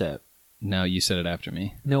say it. You said it. No, you said it after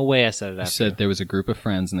me. No way I said it after you. Said there was a group of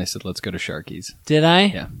friends, and they said, let's go to Sharky's. Did I?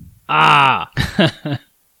 Yeah. Ah!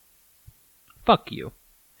 Fuck you.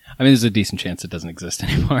 I mean, there's a decent chance it doesn't exist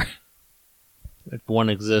anymore. If one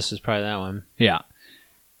exists, it's probably that one. Yeah.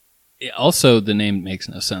 Also, the name makes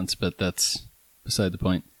no sense, but that's beside the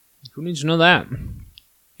point. Who needs to know that?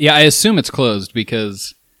 Yeah, I assume it's closed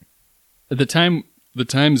because at the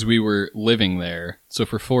times we were living there, so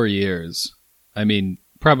for 4 years, I mean,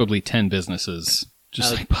 probably 10 businesses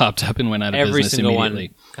just like popped up and went out of business immediately. Every single one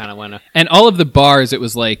kind of went up. And all of the bars, it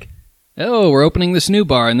was like, oh, we're opening this new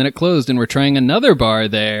bar, and then it closed, and we're trying another bar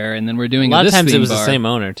there, and then we're doing a lot of times it was bar. The same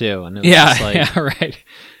owner too. And it was yeah, like... yeah, right.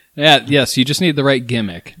 Yeah, yes, you just need the right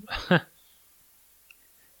gimmick.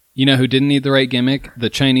 You know who didn't need the right gimmick? The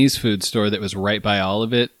Chinese food store that was right by all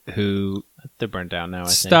of it, who They're burnt down now, I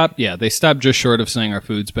think. stopped. Yeah, they stopped just short of saying our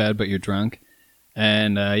food's bad, but you're drunk.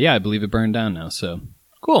 And I believe it burned down now. So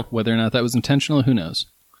Cool. whether or not that was intentional, who knows?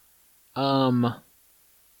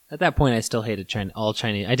 At that point, I still hated all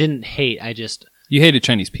Chinese. I didn't hate. I just You hated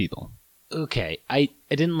Chinese people, okay. I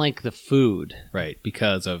didn't like the food. right?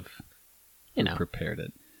 Because of You who know, prepared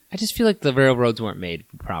it. I just feel like the railroads weren't made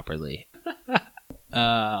properly.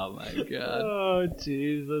 Oh my god. Oh,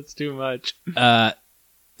 jeez, that's too much.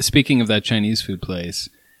 Speaking of that Chinese food place,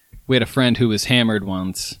 we had a friend who was hammered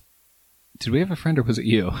once. Did we have a friend or was it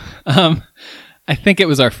you? I think it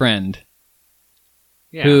was our friend.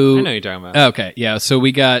 Yeah, Who- I know what you're talking about. Okay, yeah. So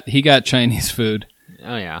he got Chinese food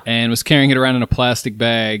Oh yeah. and was carrying it around in a plastic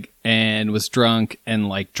bag and was drunk and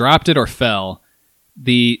like dropped it or fell.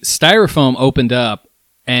 The styrofoam opened up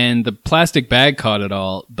and the plastic bag caught it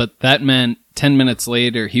all, but that meant 10 minutes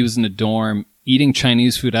later he was in a dorm eating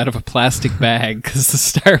Chinese food out of a plastic bag because the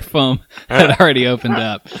styrofoam had already opened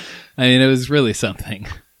up. I mean, it was really something.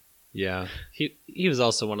 Yeah. He was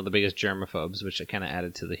also one of the biggest germaphobes, which kind of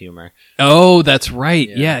added to the humor. Oh, that's right.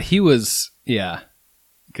 Yeah. Yeah, he was. Yeah,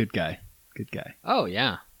 good guy. Good guy. Oh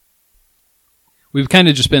yeah. We've kind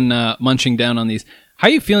of just been munching down on these. How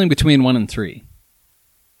are you feeling between 1 and 3?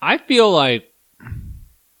 I feel like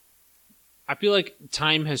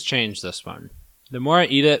time has changed this one. The more I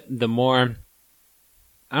eat it, the more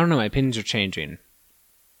I don't know, my opinions are changing.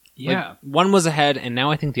 Like, one was ahead, and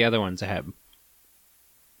now I think the other one's ahead.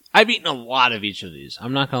 I've eaten a lot of each of these.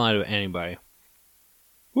 I'm not gonna lie to anybody.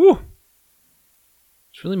 Woo!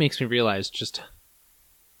 Which really makes me realize just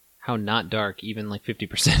how not dark even like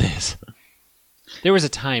 50% is. There was a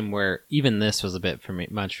time where even this was a bit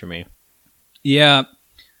much for me. Yeah.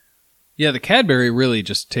 Yeah, the Cadbury really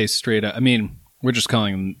just tastes straight up. I mean, we're just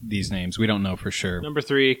calling them these names. We don't know for sure. Number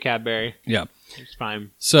 3, Cadbury. Yeah. It's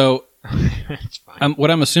fine. So It's fine.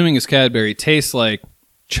 what I'm assuming is Cadbury tastes like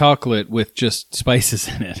chocolate with just spices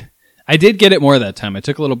in it. I did get it more that time. I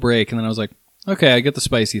took a little break and then I was like, okay, I get the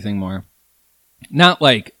spicy thing more. Not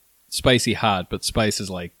like spicy hot, but spices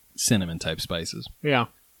like cinnamon type spices. Yeah.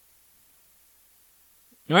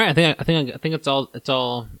 All right, I think it's all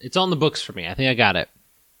in the books for me. I think I got it.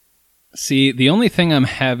 See, the only thing I'm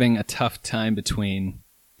having a tough time between.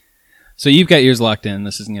 So you've got yours locked in.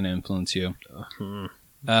 This isn't going to influence you.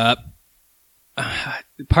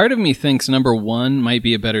 Part of me thinks number 1 might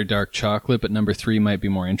be a better dark chocolate, but number 3 might be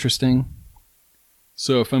more interesting.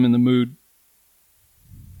 So if I'm in the mood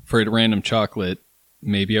for a random chocolate,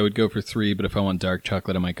 maybe I would go for 3, but if I want dark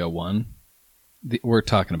chocolate, I might go 1. We're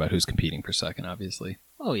talking about who's competing for second, obviously.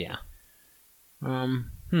 Oh yeah. I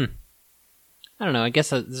don't know. I guess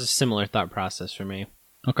this is a similar thought process for me.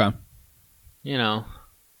 Okay. You know,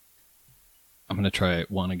 I'm going to try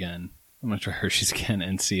 1 again. I'm going to try Hershey's again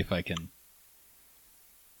and see if I can.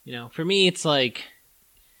 For me, it's like,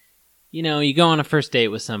 you go on a first date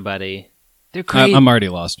with somebody. They're crazy. I'm already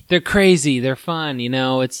lost. They're crazy. They're fun.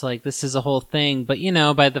 It's like this is a whole thing. But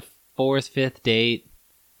by the 4th, 5th date,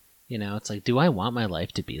 it's like, do I want my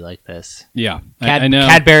life to be like this? Yeah. I know.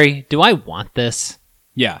 Cadbury, do I want this?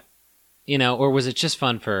 Yeah. Or was it just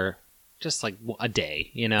fun for just like a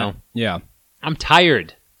day? Yeah. I'm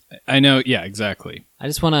tired. I know. Yeah, exactly. I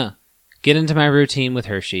just want to get into my routine with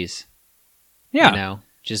Hershey's. Yeah.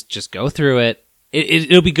 Just go through it.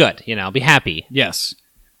 It'll be good. I'll be happy. Yes.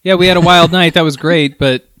 Yeah, we had a wild night. That was great,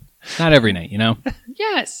 but not every night,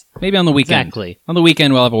 Yes. Maybe on the weekend. Exactly. On the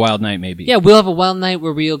weekend, we'll have a wild night, maybe. Yeah, we'll have a wild night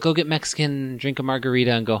where we'll go get Mexican, drink a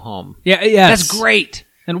margarita, and go home. Yeah, yes. That's great.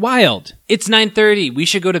 And wild. It's 9:30. We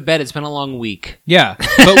should go to bed. It's been a long week. Yeah,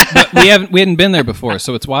 but we hadn't been there before,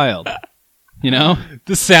 so it's wild.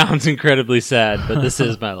 This sounds incredibly sad, but this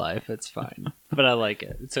is my life. It's fine. But I like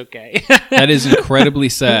it. It's okay. That is incredibly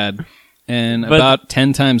sad and about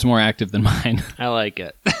 10 times more active than mine. I like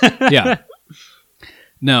it. Yeah.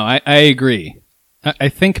 No, I agree. I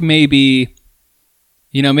think maybe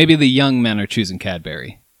the young men are choosing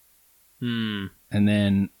Cadbury. And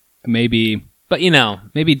then maybe... But,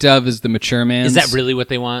 maybe Dove is the mature man. Is that really what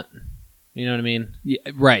they want? You know what I mean? Yeah,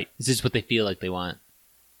 right. Is this what they feel like they want?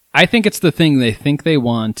 I think it's the thing they think they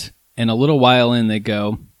want, and a little while in they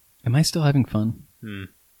go, am I still having fun? And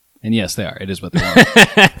yes, they are. It is what they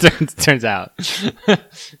want. Turns out.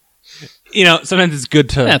 Sometimes it's good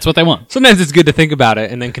to... That's what they want. Sometimes it's good to think about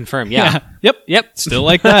it and then confirm. Yeah. Yep. Still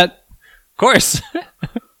like that. Of course.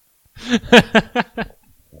 It's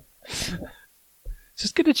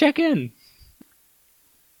just good to check in.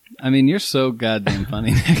 I mean, you're so goddamn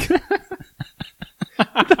funny, Nick.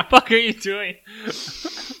 What the fuck are you doing?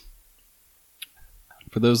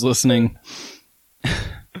 For those listening,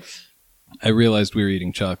 I realized we were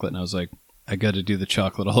eating chocolate, and I was like, I got to do the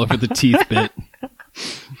chocolate all over the teeth bit.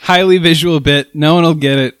 Highly visual bit. No one will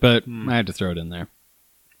get it, but I had to throw it in there.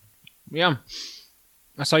 Yeah.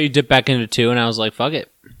 I saw you dip back into 2, and I was like, fuck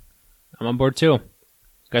it. I'm on board 2.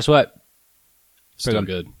 Guess what? Still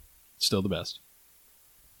good. Still the best.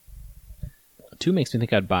 2 makes me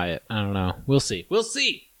think I'd buy it. I don't know. We'll see. We'll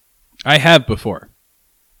see. I have before.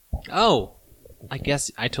 Oh. I guess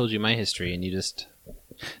I told you my history, and you just...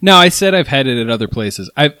 No, I said I've had it at other places.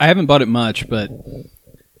 I haven't bought it much, but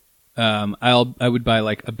I would buy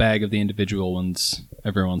like a bag of the individual ones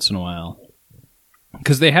every once in a while.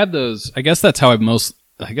 Because they have those... I guess that's how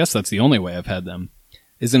I guess that's the only way I've had them.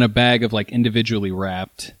 Is in a bag of like individually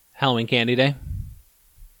wrapped... Halloween Candy Day?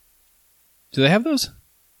 Do they have those?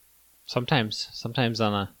 Sometimes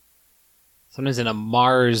in a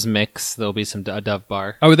Mars mix, there'll be a Dove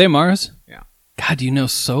bar. Oh, are they Mars? Yeah. God, you know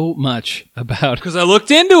so much about... Because I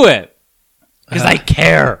looked into it. Because I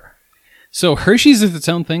care. So Hershey's is its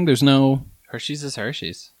own thing? There's no... Hershey's is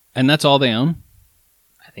Hershey's. And that's all they own?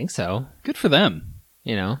 I think so. Good for them.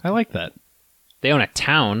 You know. I like that. They own a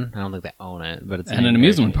town. I don't think they own it, but it's... And an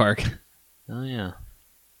amusement park. Oh, yeah.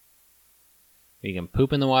 You can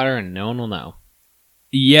poop in the water and no one will know.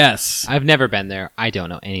 Yes. I've never been there. I don't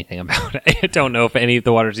know anything about it. I don't know if any of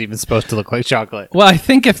the water's even supposed to look like chocolate. Well, I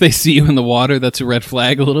think if they see you in the water, that's a red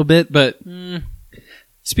flag a little bit. But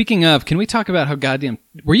speaking of, can we talk about how goddamn...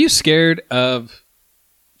 Were you scared of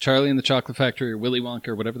Charlie and the Chocolate Factory or Willy Wonka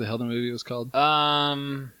or whatever the hell the movie was called?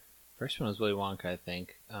 First one was Willy Wonka, I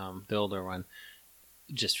think. The older one.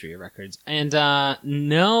 Just for your records. And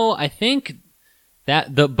no, I think...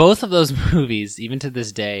 both of those movies, even to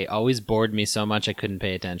this day, always bored me so much I couldn't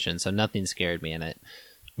pay attention, so nothing scared me in it.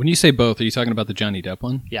 When you say both, are you talking about the Johnny Depp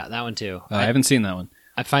one? Yeah, that one too. I haven't seen that one.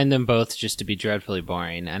 I find them both just to be dreadfully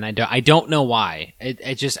boring, and I don't know why.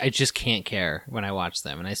 I just can't care when I watch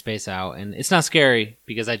them, and I space out, and it's not scary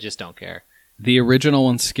because I just don't care. The original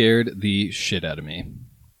one scared the shit out of me.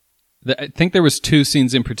 I think there was 2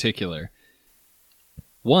 scenes in particular.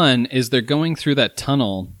 One is they're going through that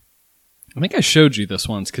tunnel. I think I showed you this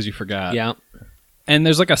once because you forgot. Yeah. And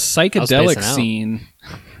there's like a psychedelic scene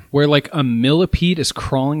where like a millipede is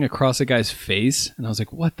crawling across a guy's face. And I was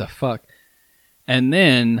like, what the fuck? And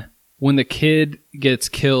then when the kid gets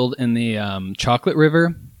killed in the chocolate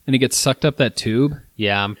river and he gets sucked up that tube.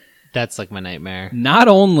 Yeah, that's like my nightmare. Not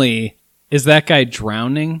only is that guy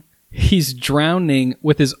drowning, he's drowning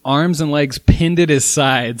with his arms and legs pinned at his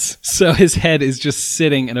sides. So his head is just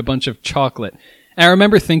sitting in a bunch of chocolate. And I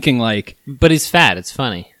remember thinking like... But he's fat. It's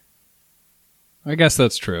funny. I guess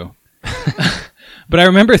that's true. But I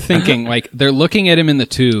remember thinking like they're looking at him in the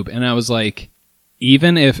tube and I was like,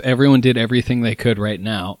 even if everyone did everything they could right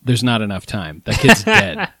now, there's not enough time. That kid's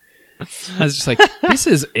dead. I was just like, this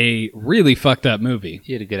is a really fucked up movie.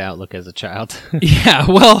 You had a good outlook as a child. Yeah,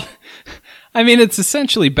 well, I mean, it's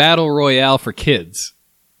essentially Battle Royale for kids.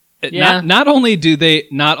 Yeah. Not only do they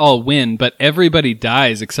not all win, but everybody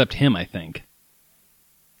dies except him, I think.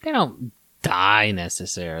 They don't die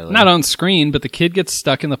necessarily. Not on screen, but the kid gets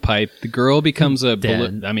stuck in the pipe. The girl becomes a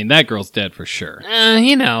dead. I mean, that girl's dead for sure.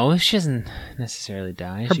 You know, she doesn't necessarily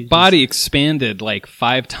die. Her body expanded like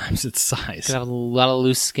 5 times its size. Could have a lot of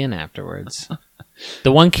loose skin afterwards.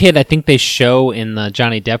 The one kid I think they show in the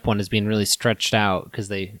Johnny Depp one is being really stretched out because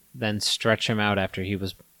they then stretch him out after he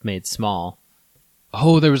was made small.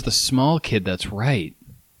 Oh, there was the small kid. That's right.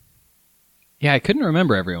 Yeah, I couldn't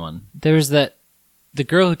remember everyone. There was the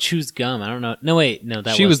girl who chews gum. I don't know. No, wait. No,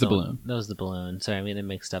 she was the balloon. That was the balloon. Sorry, I mean it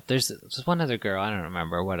mixed up. There's one other girl. I don't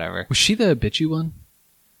remember. Whatever. Was she the bitchy one?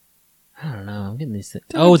 I don't know. I'm getting these things.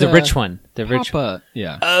 Oh, the rich one. The rich one.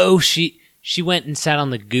 Yeah. Oh, she went and sat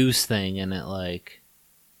on the goose thing, and it like...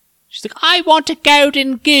 She's like, I want a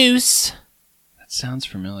golden goose. That sounds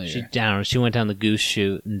familiar. She went down the goose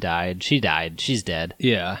chute and died. She died. She's dead.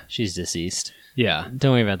 Yeah. She's deceased. Yeah.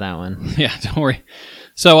 Don't worry about that one. Yeah, don't worry.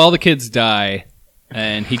 So all the kids die,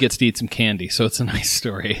 and he gets to eat some candy, so it's a nice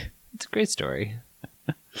story. It's a great story.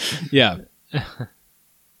 Yeah.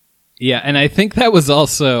 Yeah, and I think that was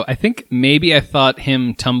also... I think maybe I thought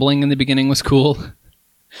him tumbling in the beginning was cool.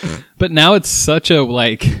 But now it's such a,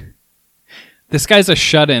 like... This guy's a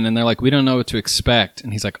shut-in, and they're like, we don't know what to expect.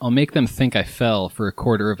 And he's like, I'll make them think I fell for a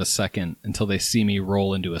quarter of a second until they see me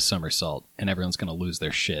roll into a somersault, and everyone's going to lose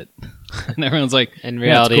their shit. And everyone's like... In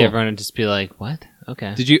reality, cool. Everyone would just be like, what?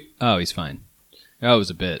 Okay. Did you... Oh, he's fine. Oh, it was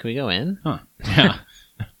a bit. Can we go in? Huh. Yeah.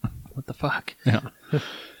 What the fuck? Yeah.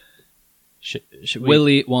 Should we...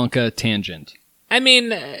 Willy Wonka tangent. I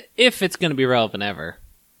mean, if it's going to be relevant ever.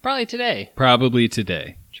 Probably today. Probably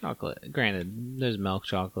today. Chocolate. Granted, there's milk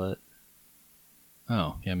chocolate.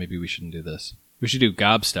 Oh, yeah, maybe we shouldn't do this. We should do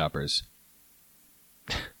Gobstoppers.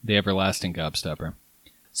 The everlasting Gobstopper.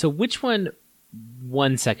 So which one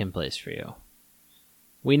won second place for you?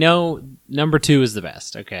 We know number 2 is the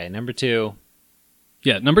best. Okay, number 2.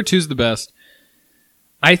 Yeah, number 2 is the best.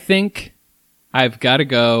 I think I've got to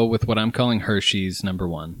go with what I'm calling Hershey's number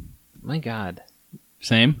 1. My God.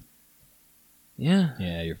 Same? Yeah.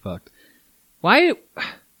 Yeah, you're fucked. Why?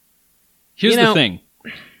 Here's the thing.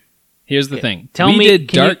 Here's the thing. Tell we me. did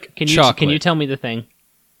dark chocolate. Can you tell me the thing?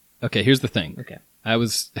 Okay, here's the thing. Okay. I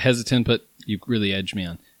was hesitant, but you really egged me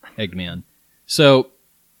on. So,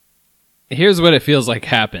 here's what it feels like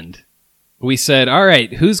happened. We said, all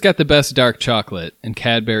right, who's got the best dark chocolate? And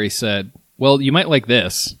Cadbury said, well, you might like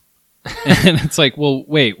this. And it's like, well,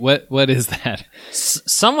 wait, what is that?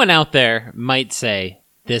 Someone out there might say,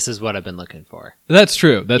 this is what I've been looking for. That's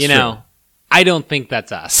true. That's true. know, I don't think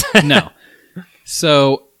that's us. No.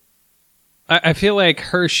 So, I feel like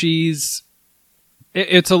Hershey's,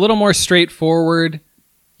 it's a little more straightforward.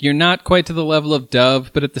 You're not quite to the level of Dove,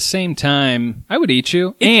 but at the same time, I would eat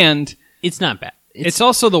you. And It's not bad. it's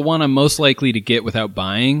also the one I'm most likely to get without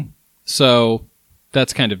buying. So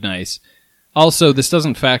that's kind of nice. Also, this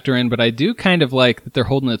doesn't factor in, but I do kind of like that they're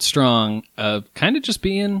holding it strong of kind of just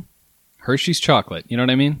being Hershey's chocolate. You know what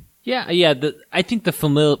I mean? Yeah. I think the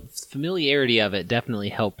familiarity of it definitely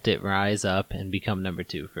helped it rise up and become number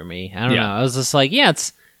 2 for me. I don't know. I was just like, yeah,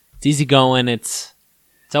 it's easy going. It's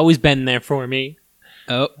always been there for me.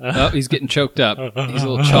 Oh, he's getting choked up. He's a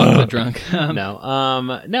little chocolate drunk. No,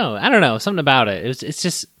 I don't know. Something about it. It's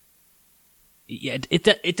just, yeah,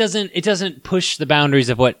 it doesn't push the boundaries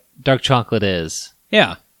of what dark chocolate is.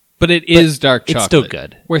 Yeah, but it is dark chocolate. It's still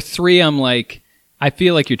good. Where 3, I'm like, I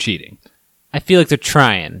feel like you're cheating. I feel like they're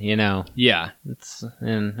trying, you know. Yeah.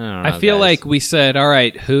 And I don't know, I feel guys. like we said, all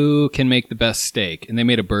right, who can make the best steak? And they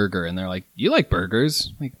made a burger, and they're like, you like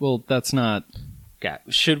burgers? Like, well, that's not... God,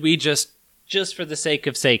 should we just for the sake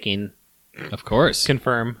of saking, Of course.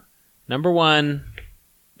 confirm number 1?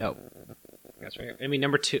 No, that's right. I mean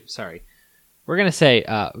number 2. Sorry, we're gonna say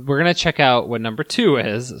we're gonna check out what number 2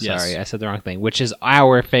 is. Yes. Sorry, I said the wrong thing. Which is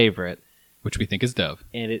our favorite, Which we think is Dove.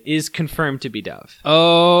 and it is confirmed to be Dove.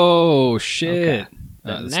 Oh, shit. Okay.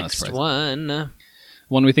 The That's not next surprising. one,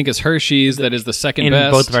 One we think is Hershey's, that is the second and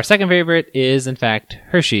best. both of our second favorite is in fact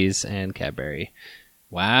Hershey's and Cadbury.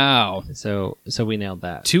 Wow. So we nailed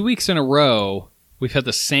that. 2 weeks in a row, we've had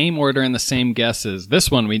the same order and the same guesses.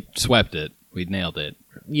 This one, we swept it. We nailed it.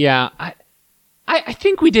 Yeah, I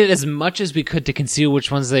think we did as much as we could to conceal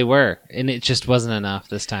which ones they were, and it just wasn't enough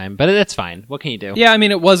this time. But that's fine. What can you do? Yeah, I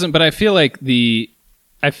mean, it wasn't, but I feel like the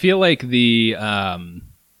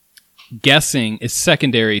guessing is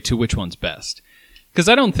secondary to which one's best. Because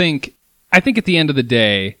I think at the end of the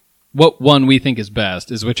day, what one we think is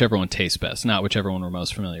best is whichever one tastes best, not whichever one we're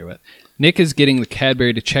most familiar with. Nick is getting the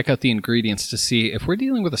Cadbury to check out the ingredients to see if we're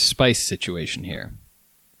dealing with a spice situation here.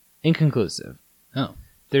 Inconclusive. Oh.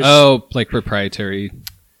 There's Like proprietary.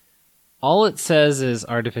 all it says is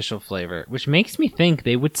artificial flavor, which makes me think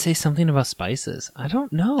they would say something about spices. I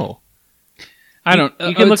don't know. I don't.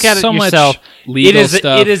 You can look at it so yourself. Much legal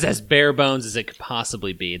stuff. It is as bare bones as it could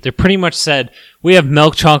possibly be. They pretty much said we have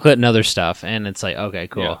milk chocolate and other stuff, and it's like okay,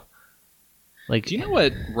 cool. Yeah. Like, Do you know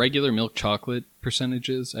what regular milk chocolate percentage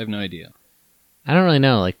is? I have no idea. I don't really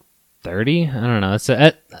know, like 30. I don't know.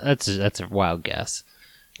 That's a wild guess.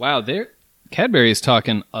 Wow, Cadbury is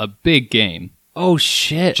talking a big game. Oh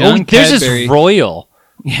shit! John There's Cadbury- this Royal.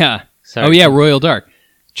 Yeah. Sorry. Oh yeah, Royal Dark.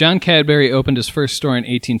 John Cadbury opened his first store in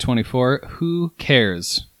 1824. Who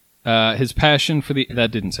cares? His passion for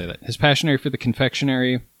that didn't say that. His passion for the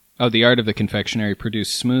confectionery, the art of the confectionery,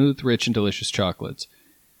 produced smooth, rich, and delicious chocolates.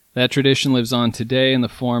 That tradition lives on today in the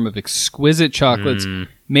form of exquisite chocolates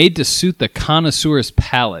made to suit the connoisseur's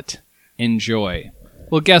palate. Enjoy.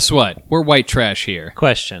 Well, guess what? We're white trash here.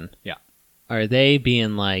 Question. Yeah. Are they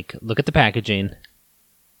being like, look at the packaging,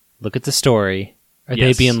 look at the story? Are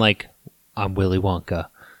Yes. they being like, I'm Willy Wonka?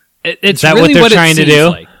 It's Is that really what they're it trying to seems do?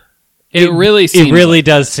 like. It really seems It really like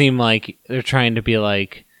does seem like they're trying to be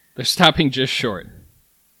like, they're stopping just short.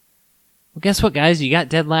 well, guess what, guys? You got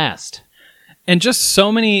dead last. And just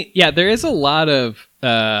so many, there is a lot of,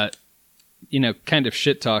 kind of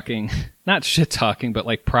shit talking, not shit talking, but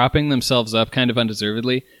like propping themselves up kind of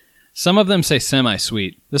undeservedly. Some of them say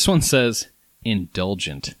semi-sweet. This one says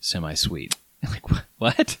indulgent semi-sweet. Like,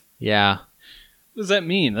 what? Yeah. What does that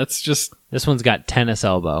mean? That's just, This one's got tennis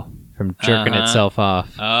elbow from jerking itself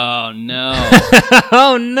off. oh no.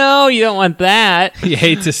 Oh, no, you don't want that. You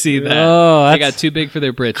hate to see that. Oh, They that's got too big for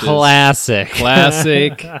their britches. classic.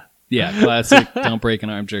 Classic. Yeah, classic. Don't break an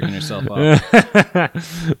arm jerking yourself off.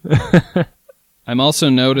 I'm also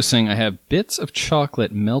noticing I have bits of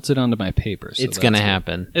chocolate melted onto my paper. So it's going to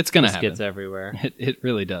happen. It's going to happen. It gets everywhere. It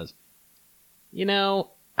really does. You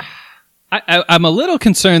know, I'm a little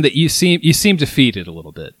concerned that you seem defeated a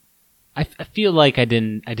little bit. I feel like I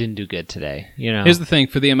didn't do good today. You know, Here's the thing: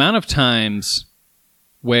 for the amount of times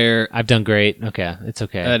where I've done great. Okay, it's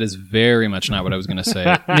okay. that is very much not what I was going to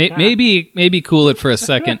say. Maybe cool it for a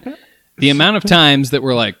second. The amount of times that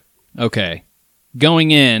we're like, okay,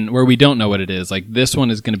 going in where we don't know what it is, like this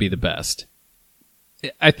one is going to be the best.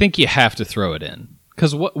 I think you have to throw it in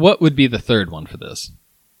because what would be the third one for this?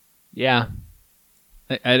 Yeah,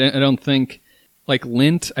 I don't think. Like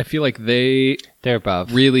Lindt, I feel like they're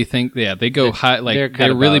above. really think, they go high. Like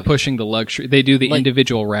they're really above. pushing the luxury. They do the Like,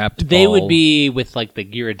 individual wrapped. They ball. would be with like the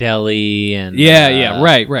Ghirardelli and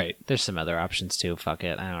right. There's some other options too. Fuck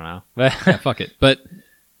it, I don't know, but Yeah, fuck it. But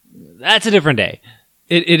that's a different day.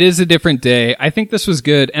 it is a different day. I think this was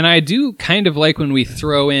good, and I do kind of like when we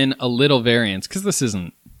throw in a little variance because this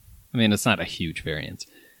isn't. I mean, it's not a huge variance,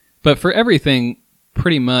 but for everything.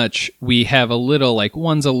 Pretty much, we have a little, like,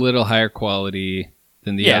 one's a little higher quality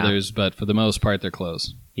than the others, but for the most part, they're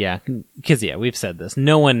close. Yeah, because, we've said this.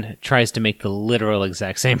 No one tries to make the literal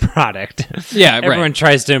exact same product. Yeah, Everyone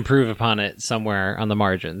tries to improve upon it somewhere on the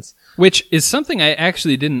margins. Which is something I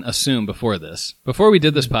actually didn't assume before this. Before we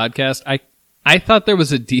did this podcast, I thought there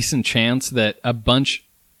was a decent chance that a bunch,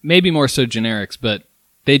 maybe more so generics, but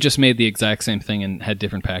they just made the exact same thing and had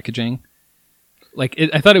different packaging. Like,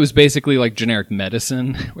 I thought it was basically like generic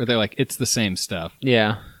medicine, where they're like, it's the same stuff.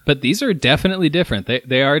 Yeah. But these are definitely different.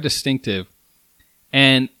 They are distinctive.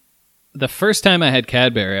 And the first time I had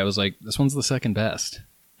Cadbury, I was like, this one's the second best.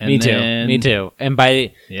 And Me too. And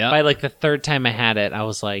by Yeah. like the third time I had it, I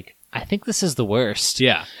was like, I think this is the worst.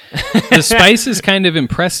 Yeah. The spices kind of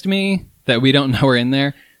impressed me that we don't know are in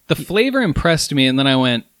there. The flavor impressed me, and then I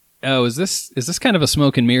went, oh, is this kind of a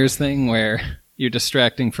smoke and mirrors thing where you're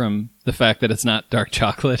distracting from the fact that it's not dark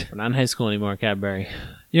chocolate? We're not in high school anymore, Cadbury.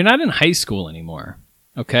 You're not in high school anymore,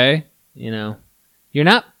 okay? You know, you're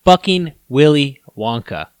not fucking Willy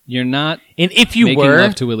Wonka. You're not And if you making were,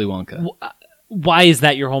 love to Willy Wonka. why is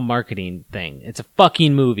that your whole marketing thing? It's a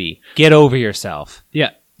fucking movie. Get over yourself.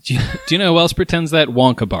 Yeah. Do you know who else pretends that?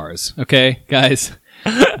 Wonka bars, okay? Guys,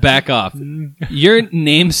 back off. Your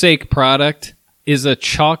namesake product is a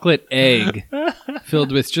chocolate egg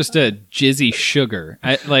filled with just a jizzy sugar.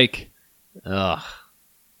 Ugh.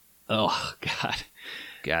 Oh, God.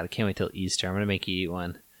 God, I can't wait till Easter. I'm going to make you eat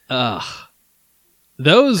one. Ugh.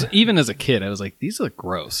 Those, even as a kid, I was like, these look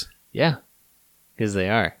gross. Yeah, because they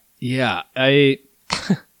are. Yeah,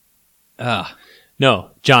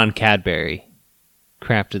 No, John Cadbury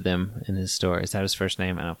crafted them in his store. Is that his first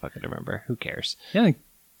name? I don't fucking remember. Who cares? Yeah, I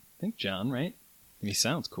think John, right? He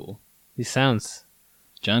sounds cool. He sounds...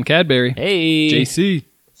 John Cadbury. Hey! JC.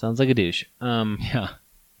 Sounds like a douche. Yeah.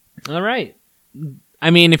 All right. I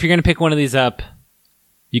mean, if you're going to pick one of these up,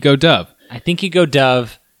 You go Dove. I think you go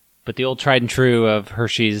Dove, but the old tried and true of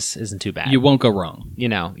Hershey's isn't too bad. You won't go wrong. You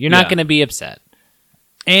know, you're not Yeah. going to be upset.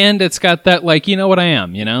 And it's got that, like, you know what I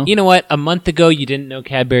am, you know? You know what? A month ago, you didn't know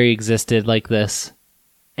Cadbury existed like this.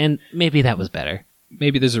 And maybe that was better.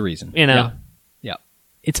 Maybe there's a reason. You know? Yeah.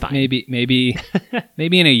 It's fine. Maybe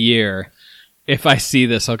in a year, if I see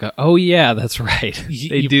this, I'll go, oh, yeah, that's right.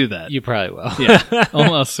 They do that. You probably will. Yeah,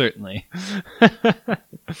 almost certainly. I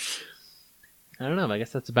don't know. I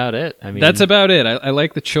guess that's about it. I mean, That's about it. I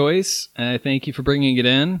like the choice, and I thank you for bringing it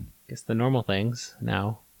in. I guess the normal things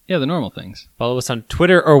now. Yeah, the normal things. Follow us on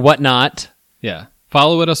Twitter or whatnot. Yeah.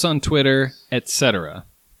 Follow us on Twitter, etc.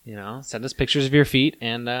 You know, send us pictures of your feet,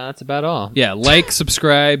 and that's about all. Yeah, like,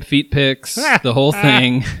 subscribe, feet pics, the whole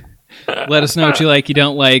thing. Let us know what you like, you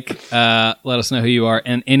don't like. Let us know who you are,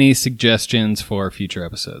 and any suggestions for future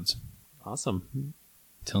episodes. Awesome.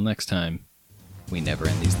 Till next time, we never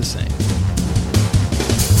end these the same.